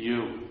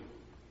 You.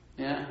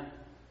 Yeah?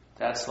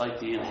 That's like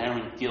the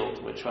inherent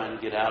guilt we're trying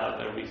to get out of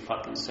every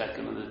fucking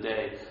second of the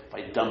day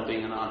by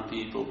dumping it on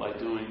people, by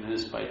doing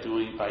this, by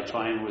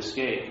trying to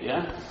escape.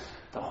 Yeah?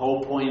 The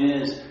whole point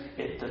is,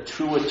 the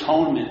true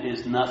atonement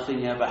is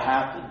nothing ever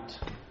happened.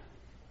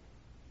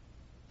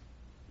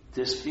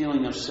 This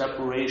feeling of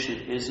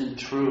separation isn't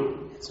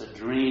true. It's a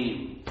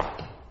dream.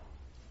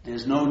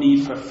 There's no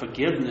need for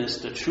forgiveness.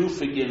 The true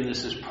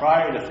forgiveness is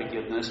prior to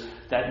forgiveness,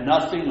 that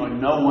nothing or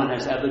no one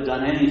has ever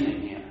done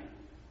anything here.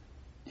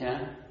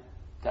 Yeah?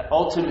 That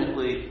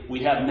ultimately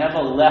we have never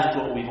left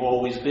what we've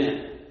always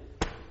been.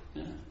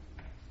 Yeah?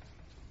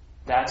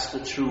 That's the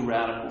true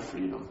radical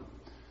freedom.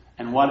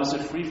 And what is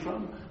it free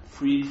from?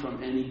 Freed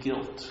from any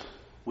guilt,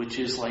 which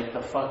is like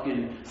the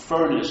fucking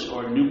furnace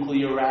or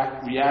nuclear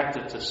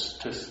reactor to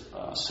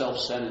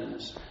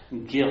self-centeredness.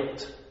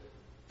 Guilt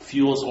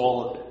fuels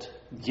all of it.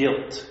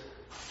 Guilt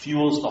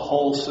fuels the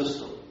whole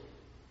system.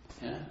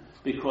 Yeah?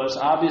 Because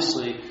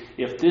obviously,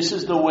 if this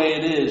is the way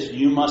it is,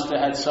 you must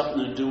have had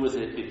something to do with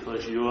it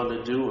because you are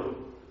the doer.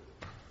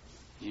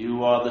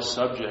 You are the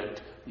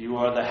subject. You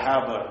are the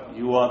haver.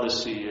 You are the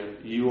seer.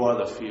 You are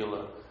the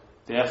feeler.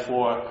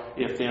 Therefore,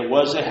 if there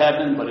was a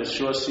heaven, but it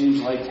sure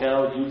seems like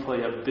hell, you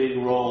play a big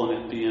role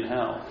in it being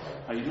hell.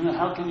 Are you doing?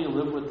 How can you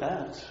live with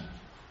that?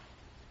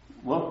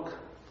 Look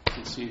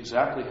and see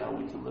exactly how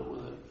we can live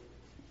with it.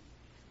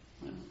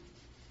 Yeah.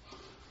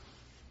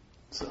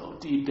 So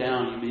deep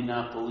down, you may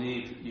not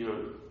believe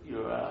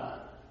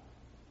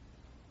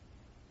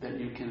that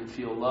you can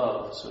feel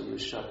love, so you're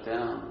shut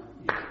down.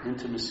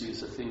 Intimacy is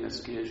the thing that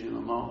scares you the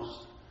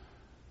most.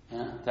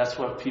 Yeah? That's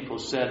what people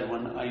said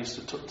when I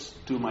used to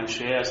do my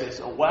shares. They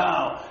said, "Oh,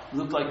 wow, you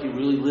looked like you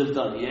really lived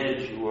on the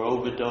edge. You were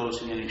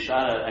overdosing, getting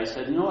shot at." I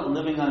said, "You know what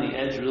living on the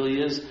edge really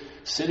is?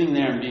 Sitting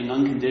there and being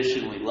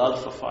unconditionally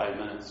loved for 5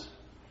 minutes.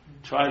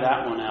 Try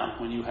that one out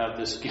when you have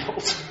this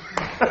guilt."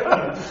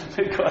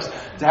 Because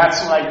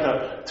that's like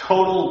a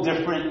total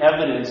different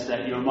evidence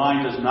that your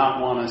mind does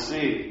not want to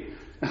see.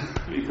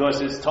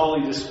 Because it's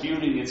totally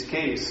disputing its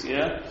case,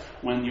 yeah?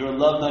 When you're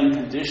loved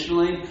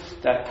unconditionally,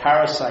 that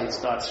parasite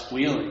starts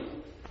squealing.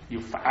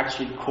 You've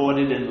actually caught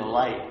it in the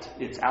light.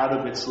 It's out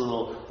of its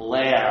little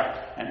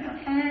lair. And your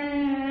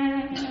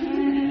head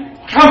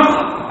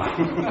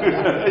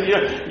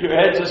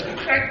just,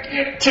 "I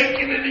can't take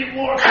it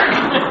anymore."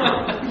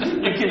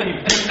 You can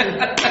be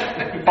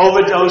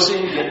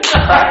overdosing, get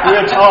cracked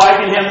ribs. Oh, I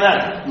can hear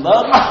that.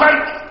 Love,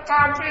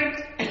 stop it.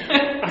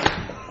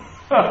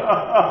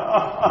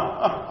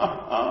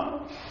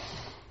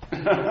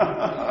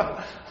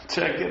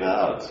 Check it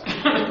out.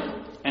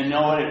 And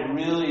know what? It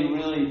really,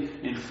 really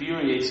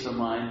infuriates the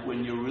mind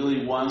when you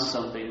really want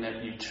something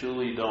that you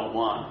truly don't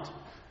want.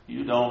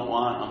 You don't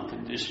want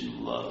unconditional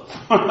love.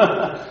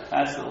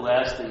 That's the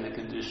last thing the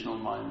conditional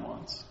mind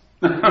wants.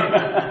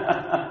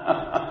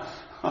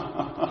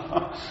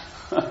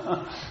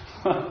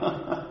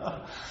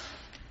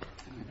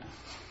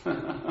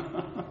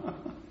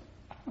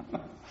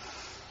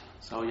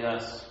 So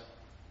yes,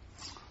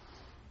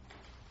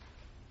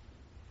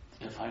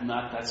 if I'm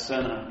not that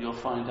center, you'll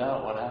find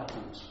out what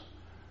happens.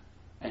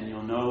 And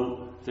you'll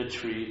know the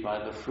tree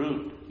by the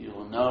fruit.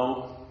 You'll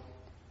know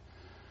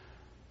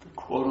the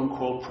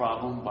quote-unquote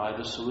problem by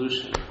the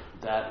solution.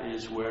 That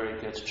is where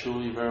it gets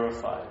truly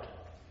verified.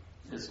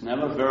 It's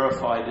never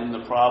verified in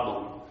the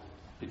problem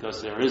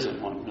because there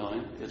isn't one,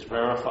 really. It's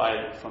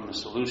verified from the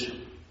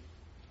solution.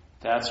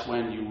 That's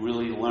when you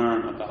really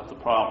learn about the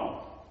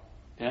problem.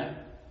 Yeah?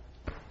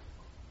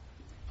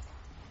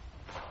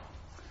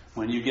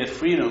 When you get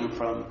freedom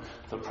from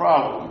the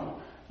problem,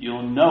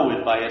 you'll know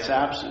it by its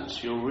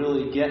absence. You'll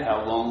really get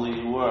how lonely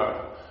you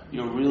were.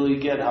 You'll really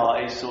get how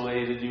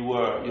isolated you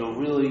were. You'll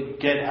really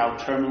get how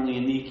terminally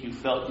unique you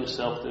felt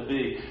yourself to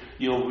be.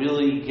 You'll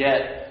really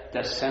get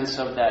the sense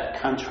of that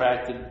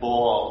contracted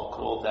ball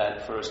called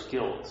that first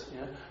guilt.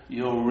 Yeah?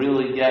 You'll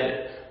really get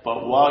it.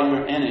 But while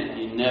you're in it,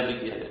 you never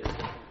get it.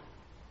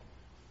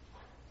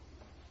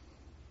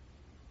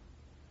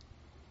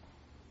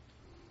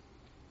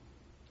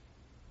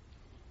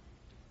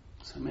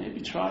 So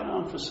maybe try it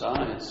on for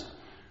size.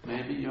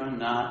 Maybe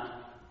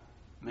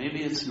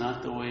it's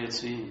not the way it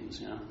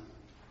seems,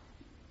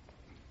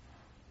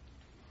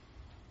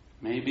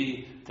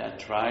 Maybe that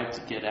drive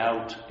to get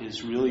out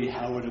is really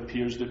how it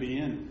appears to be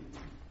in.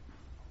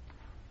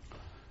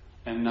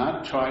 And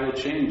not try to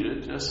change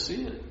it, just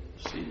see it.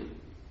 See it.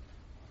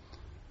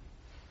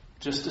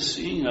 Just the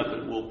seeing of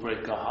it will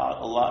break a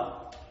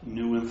lot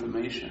new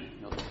information.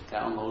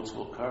 Downloads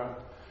will occur,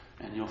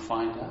 and you'll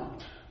find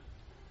out.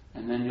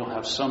 And then you'll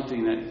have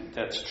something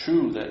that's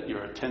true that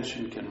your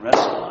attention can rest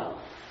on.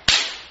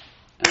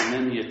 And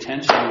then the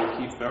attention will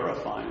keep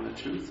verifying the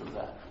truth of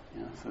that.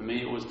 For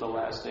me, it was the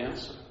last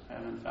answer. I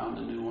haven't found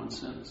a new one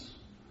since.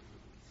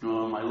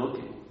 Nor am I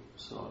looking.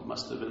 So it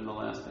must have been the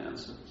last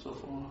answer so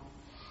far.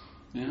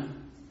 Yeah?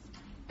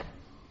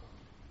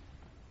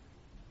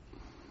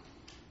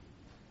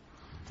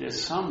 there's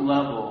some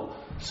level,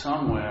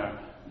 somewhere,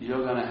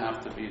 you're going to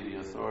have to be the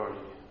authority.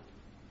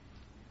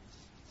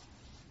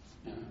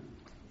 Yeah.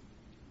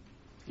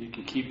 You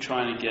can keep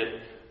trying to get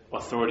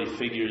authority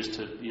figures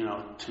to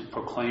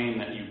proclaim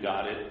that you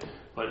got it,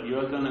 but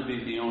you're going to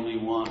be the only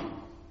one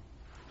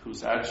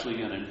who's actually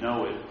going to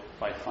know it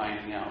by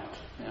finding out.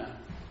 Yeah.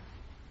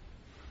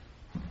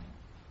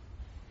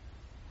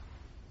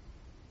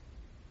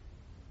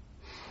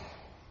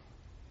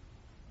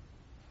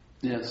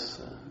 Yes,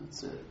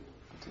 that's it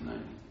for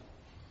tonight.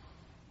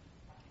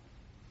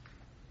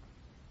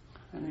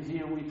 And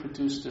here we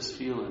produce this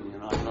feeling,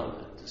 I love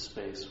it, this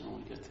space when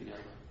we get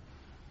together.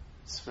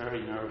 It's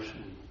very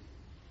nourishing.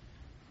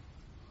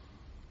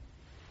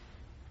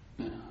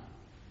 Yeah.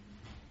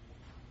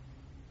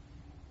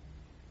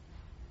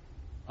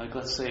 Like,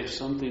 let's say if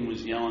something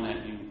was yelling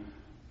at you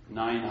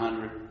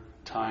 900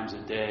 times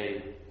a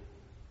day,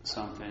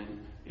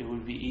 something, it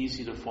would be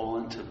easy to fall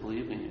into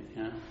believing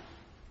it,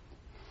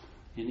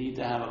 You need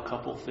to have a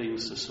couple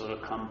things to sort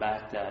of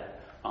combat that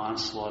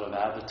onslaught of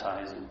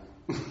advertising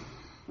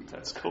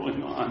that's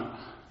going on,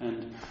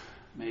 and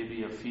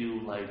maybe a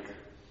few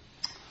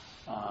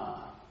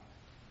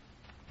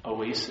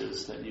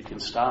oases that you can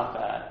stop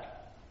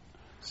at.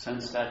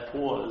 Sense that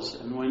pause,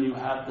 and when you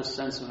have the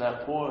sense of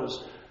that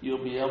pause,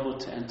 you'll be able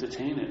to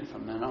entertain it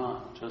from then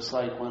on. Just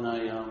like when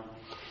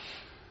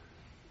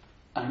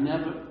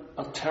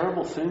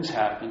terrible things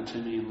happened to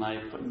me in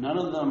life, but none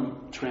of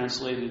them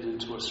translated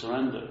into a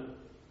surrender.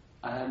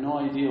 I had no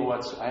idea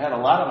I had a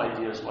lot of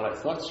ideas what I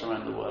thought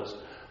surrender was,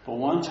 but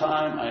one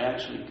time I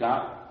actually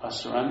got a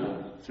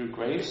surrender through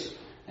grace,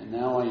 and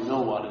now I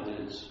know what it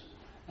is.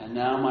 And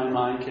now my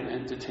mind can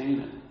entertain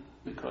it,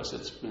 because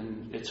it's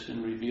been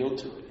revealed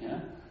to it,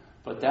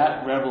 But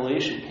that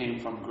revelation came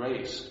from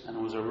grace, and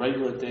it was a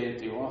regular day at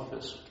the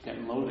office,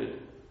 getting loaded.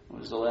 It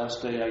was the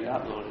last day I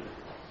got loaded.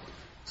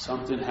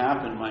 Something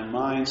happened, my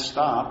mind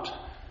stopped,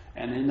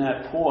 and in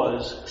that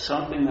pause,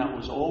 something that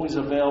was always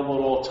available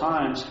at all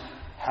times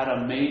had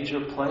a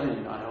major play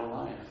in my whole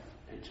life.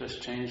 It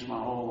just changed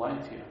my whole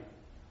life here.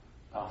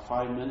 About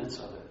 5 minutes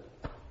of it.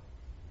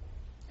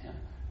 Yeah.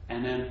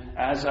 And then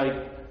as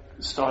I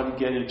started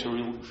getting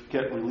to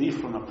get relief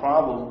from the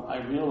problem, I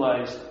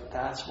realized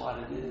that's what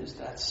it is.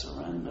 That's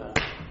surrender.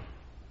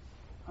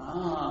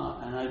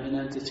 And I've been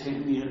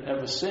entertaining it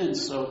ever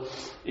since. So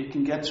it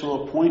can get to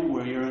a point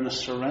where you're in a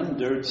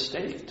surrendered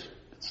state.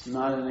 It's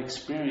not an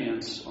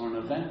experience or an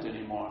event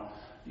anymore.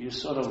 You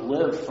sort of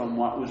live from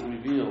what was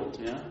revealed.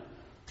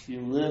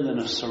 You live in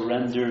a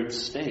surrendered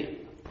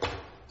state.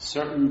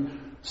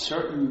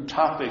 Certain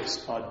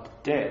topics are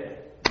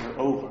dead. They're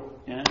over.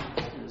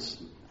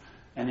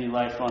 Any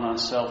life run on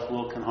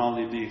self-will can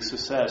hardly be a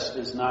success,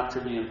 is not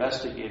to be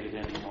investigated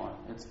anymore.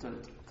 It's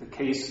the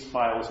case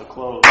files are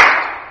closed.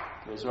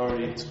 There's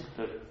already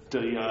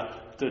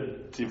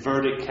the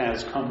verdict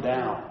has come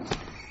down.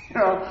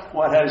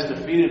 What has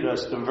defeated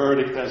us? The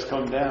verdict has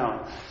come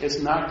down. It's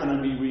not going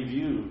to be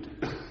reviewed.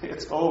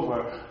 It's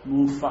over.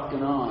 Move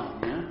fucking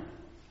on.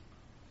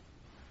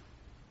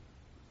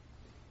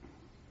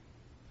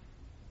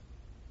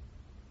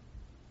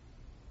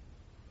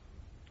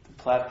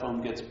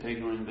 Platform gets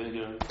bigger and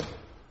bigger.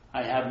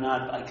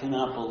 I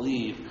cannot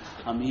believe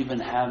I'm even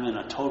having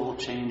a total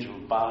change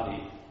of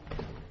body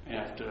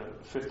after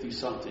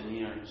 50-something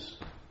years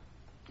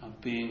of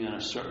being in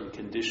a certain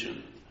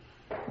condition,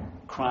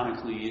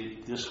 chronically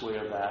this way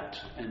or that.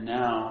 And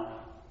now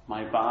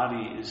my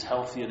body is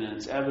healthier than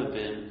it's ever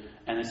been,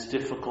 and it's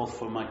difficult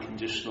for my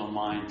conditional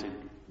mind to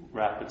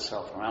wrap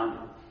itself around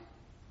it.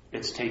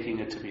 It's taking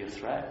it to be a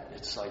threat.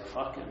 It's like,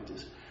 fucking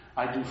this.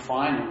 I do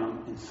fine when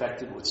I'm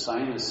infected with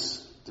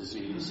sinus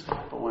disease,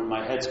 but when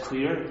my head's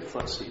clear, it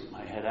flips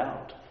my head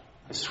out.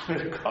 I swear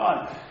to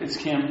God, I just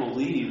can't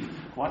believe,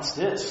 what's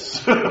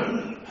this?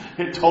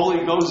 It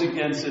totally goes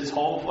against its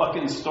whole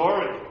fucking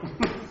story.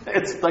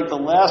 It's like the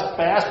last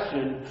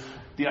bastion.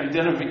 The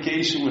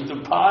identification with the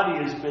body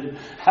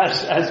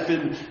has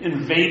been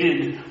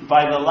invaded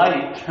by the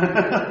light.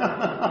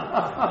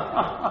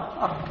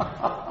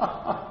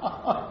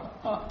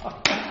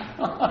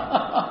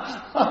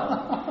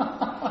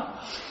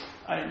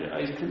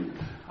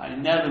 I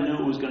never knew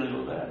it was going to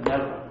go there.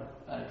 Never.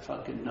 I had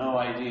fucking no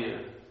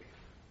idea.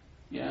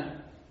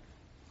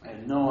 I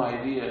had no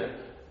idea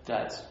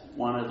that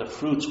one of the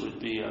fruits would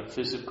be a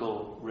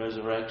physical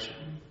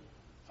resurrection.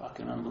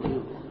 Fucking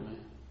unbelievable to me.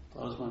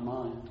 Blows my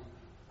mind.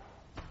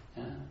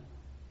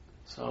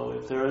 So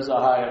if there is a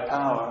higher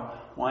power,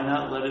 why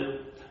not let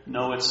it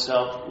know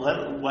itself?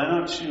 Why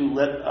don't you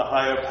let a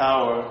higher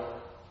power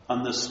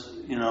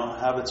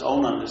have its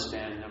own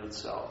understanding of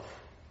itself?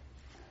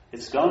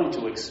 It's going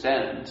to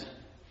extend,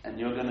 and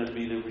you're going to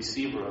be the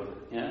receiver of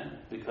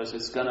it, because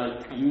it's going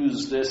to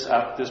use this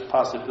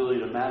possibility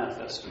to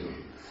manifest it.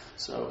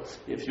 So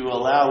if you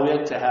allow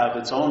it to have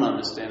its own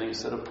understanding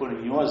instead of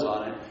putting yours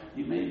on it,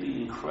 you may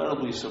be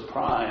incredibly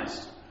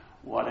surprised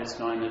what it's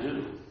going to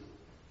do.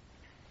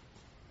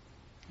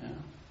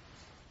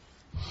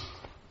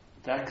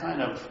 That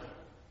kind of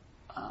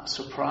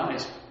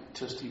surprise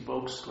just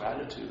evokes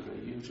gratitude, a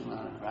huge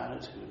amount of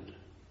gratitude.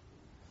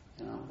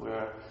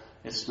 where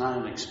it's not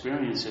an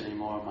experience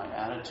anymore. My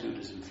attitude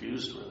is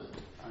infused with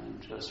it. I am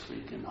just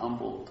freaking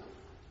humbled,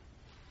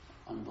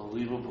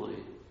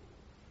 unbelievably,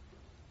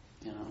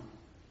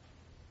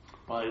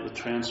 by the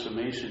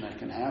transformation that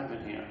can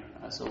happen here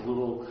as a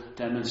little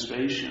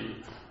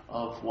demonstration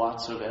of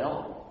what's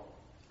available.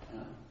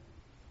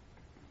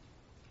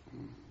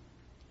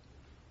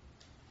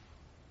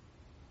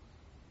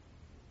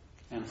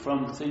 And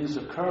from things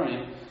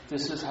occurring,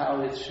 this is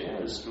how it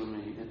shares through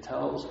me.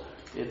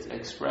 It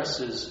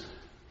expresses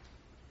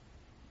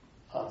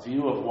a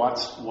view of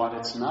what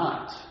it's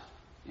not.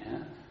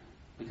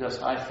 Because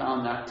I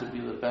found that to be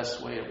the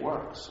best way it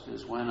works,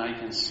 is when I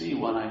can see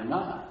what I'm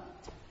not.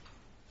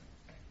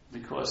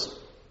 Because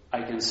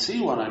I can see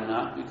what I'm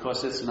not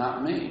because it's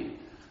not me.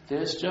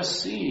 There's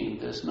just seeing,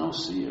 there's no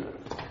seer.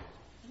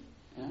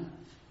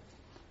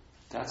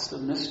 That's the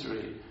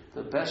mystery.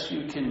 The best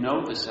you can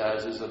know this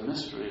as is a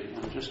mystery,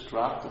 and just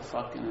drop the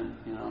fucking,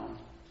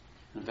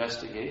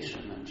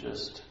 investigation and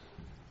just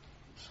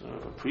sort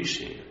of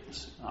appreciate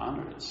it,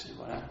 honor it, see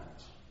what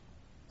happens.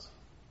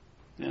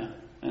 Yeah.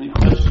 Any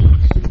questions?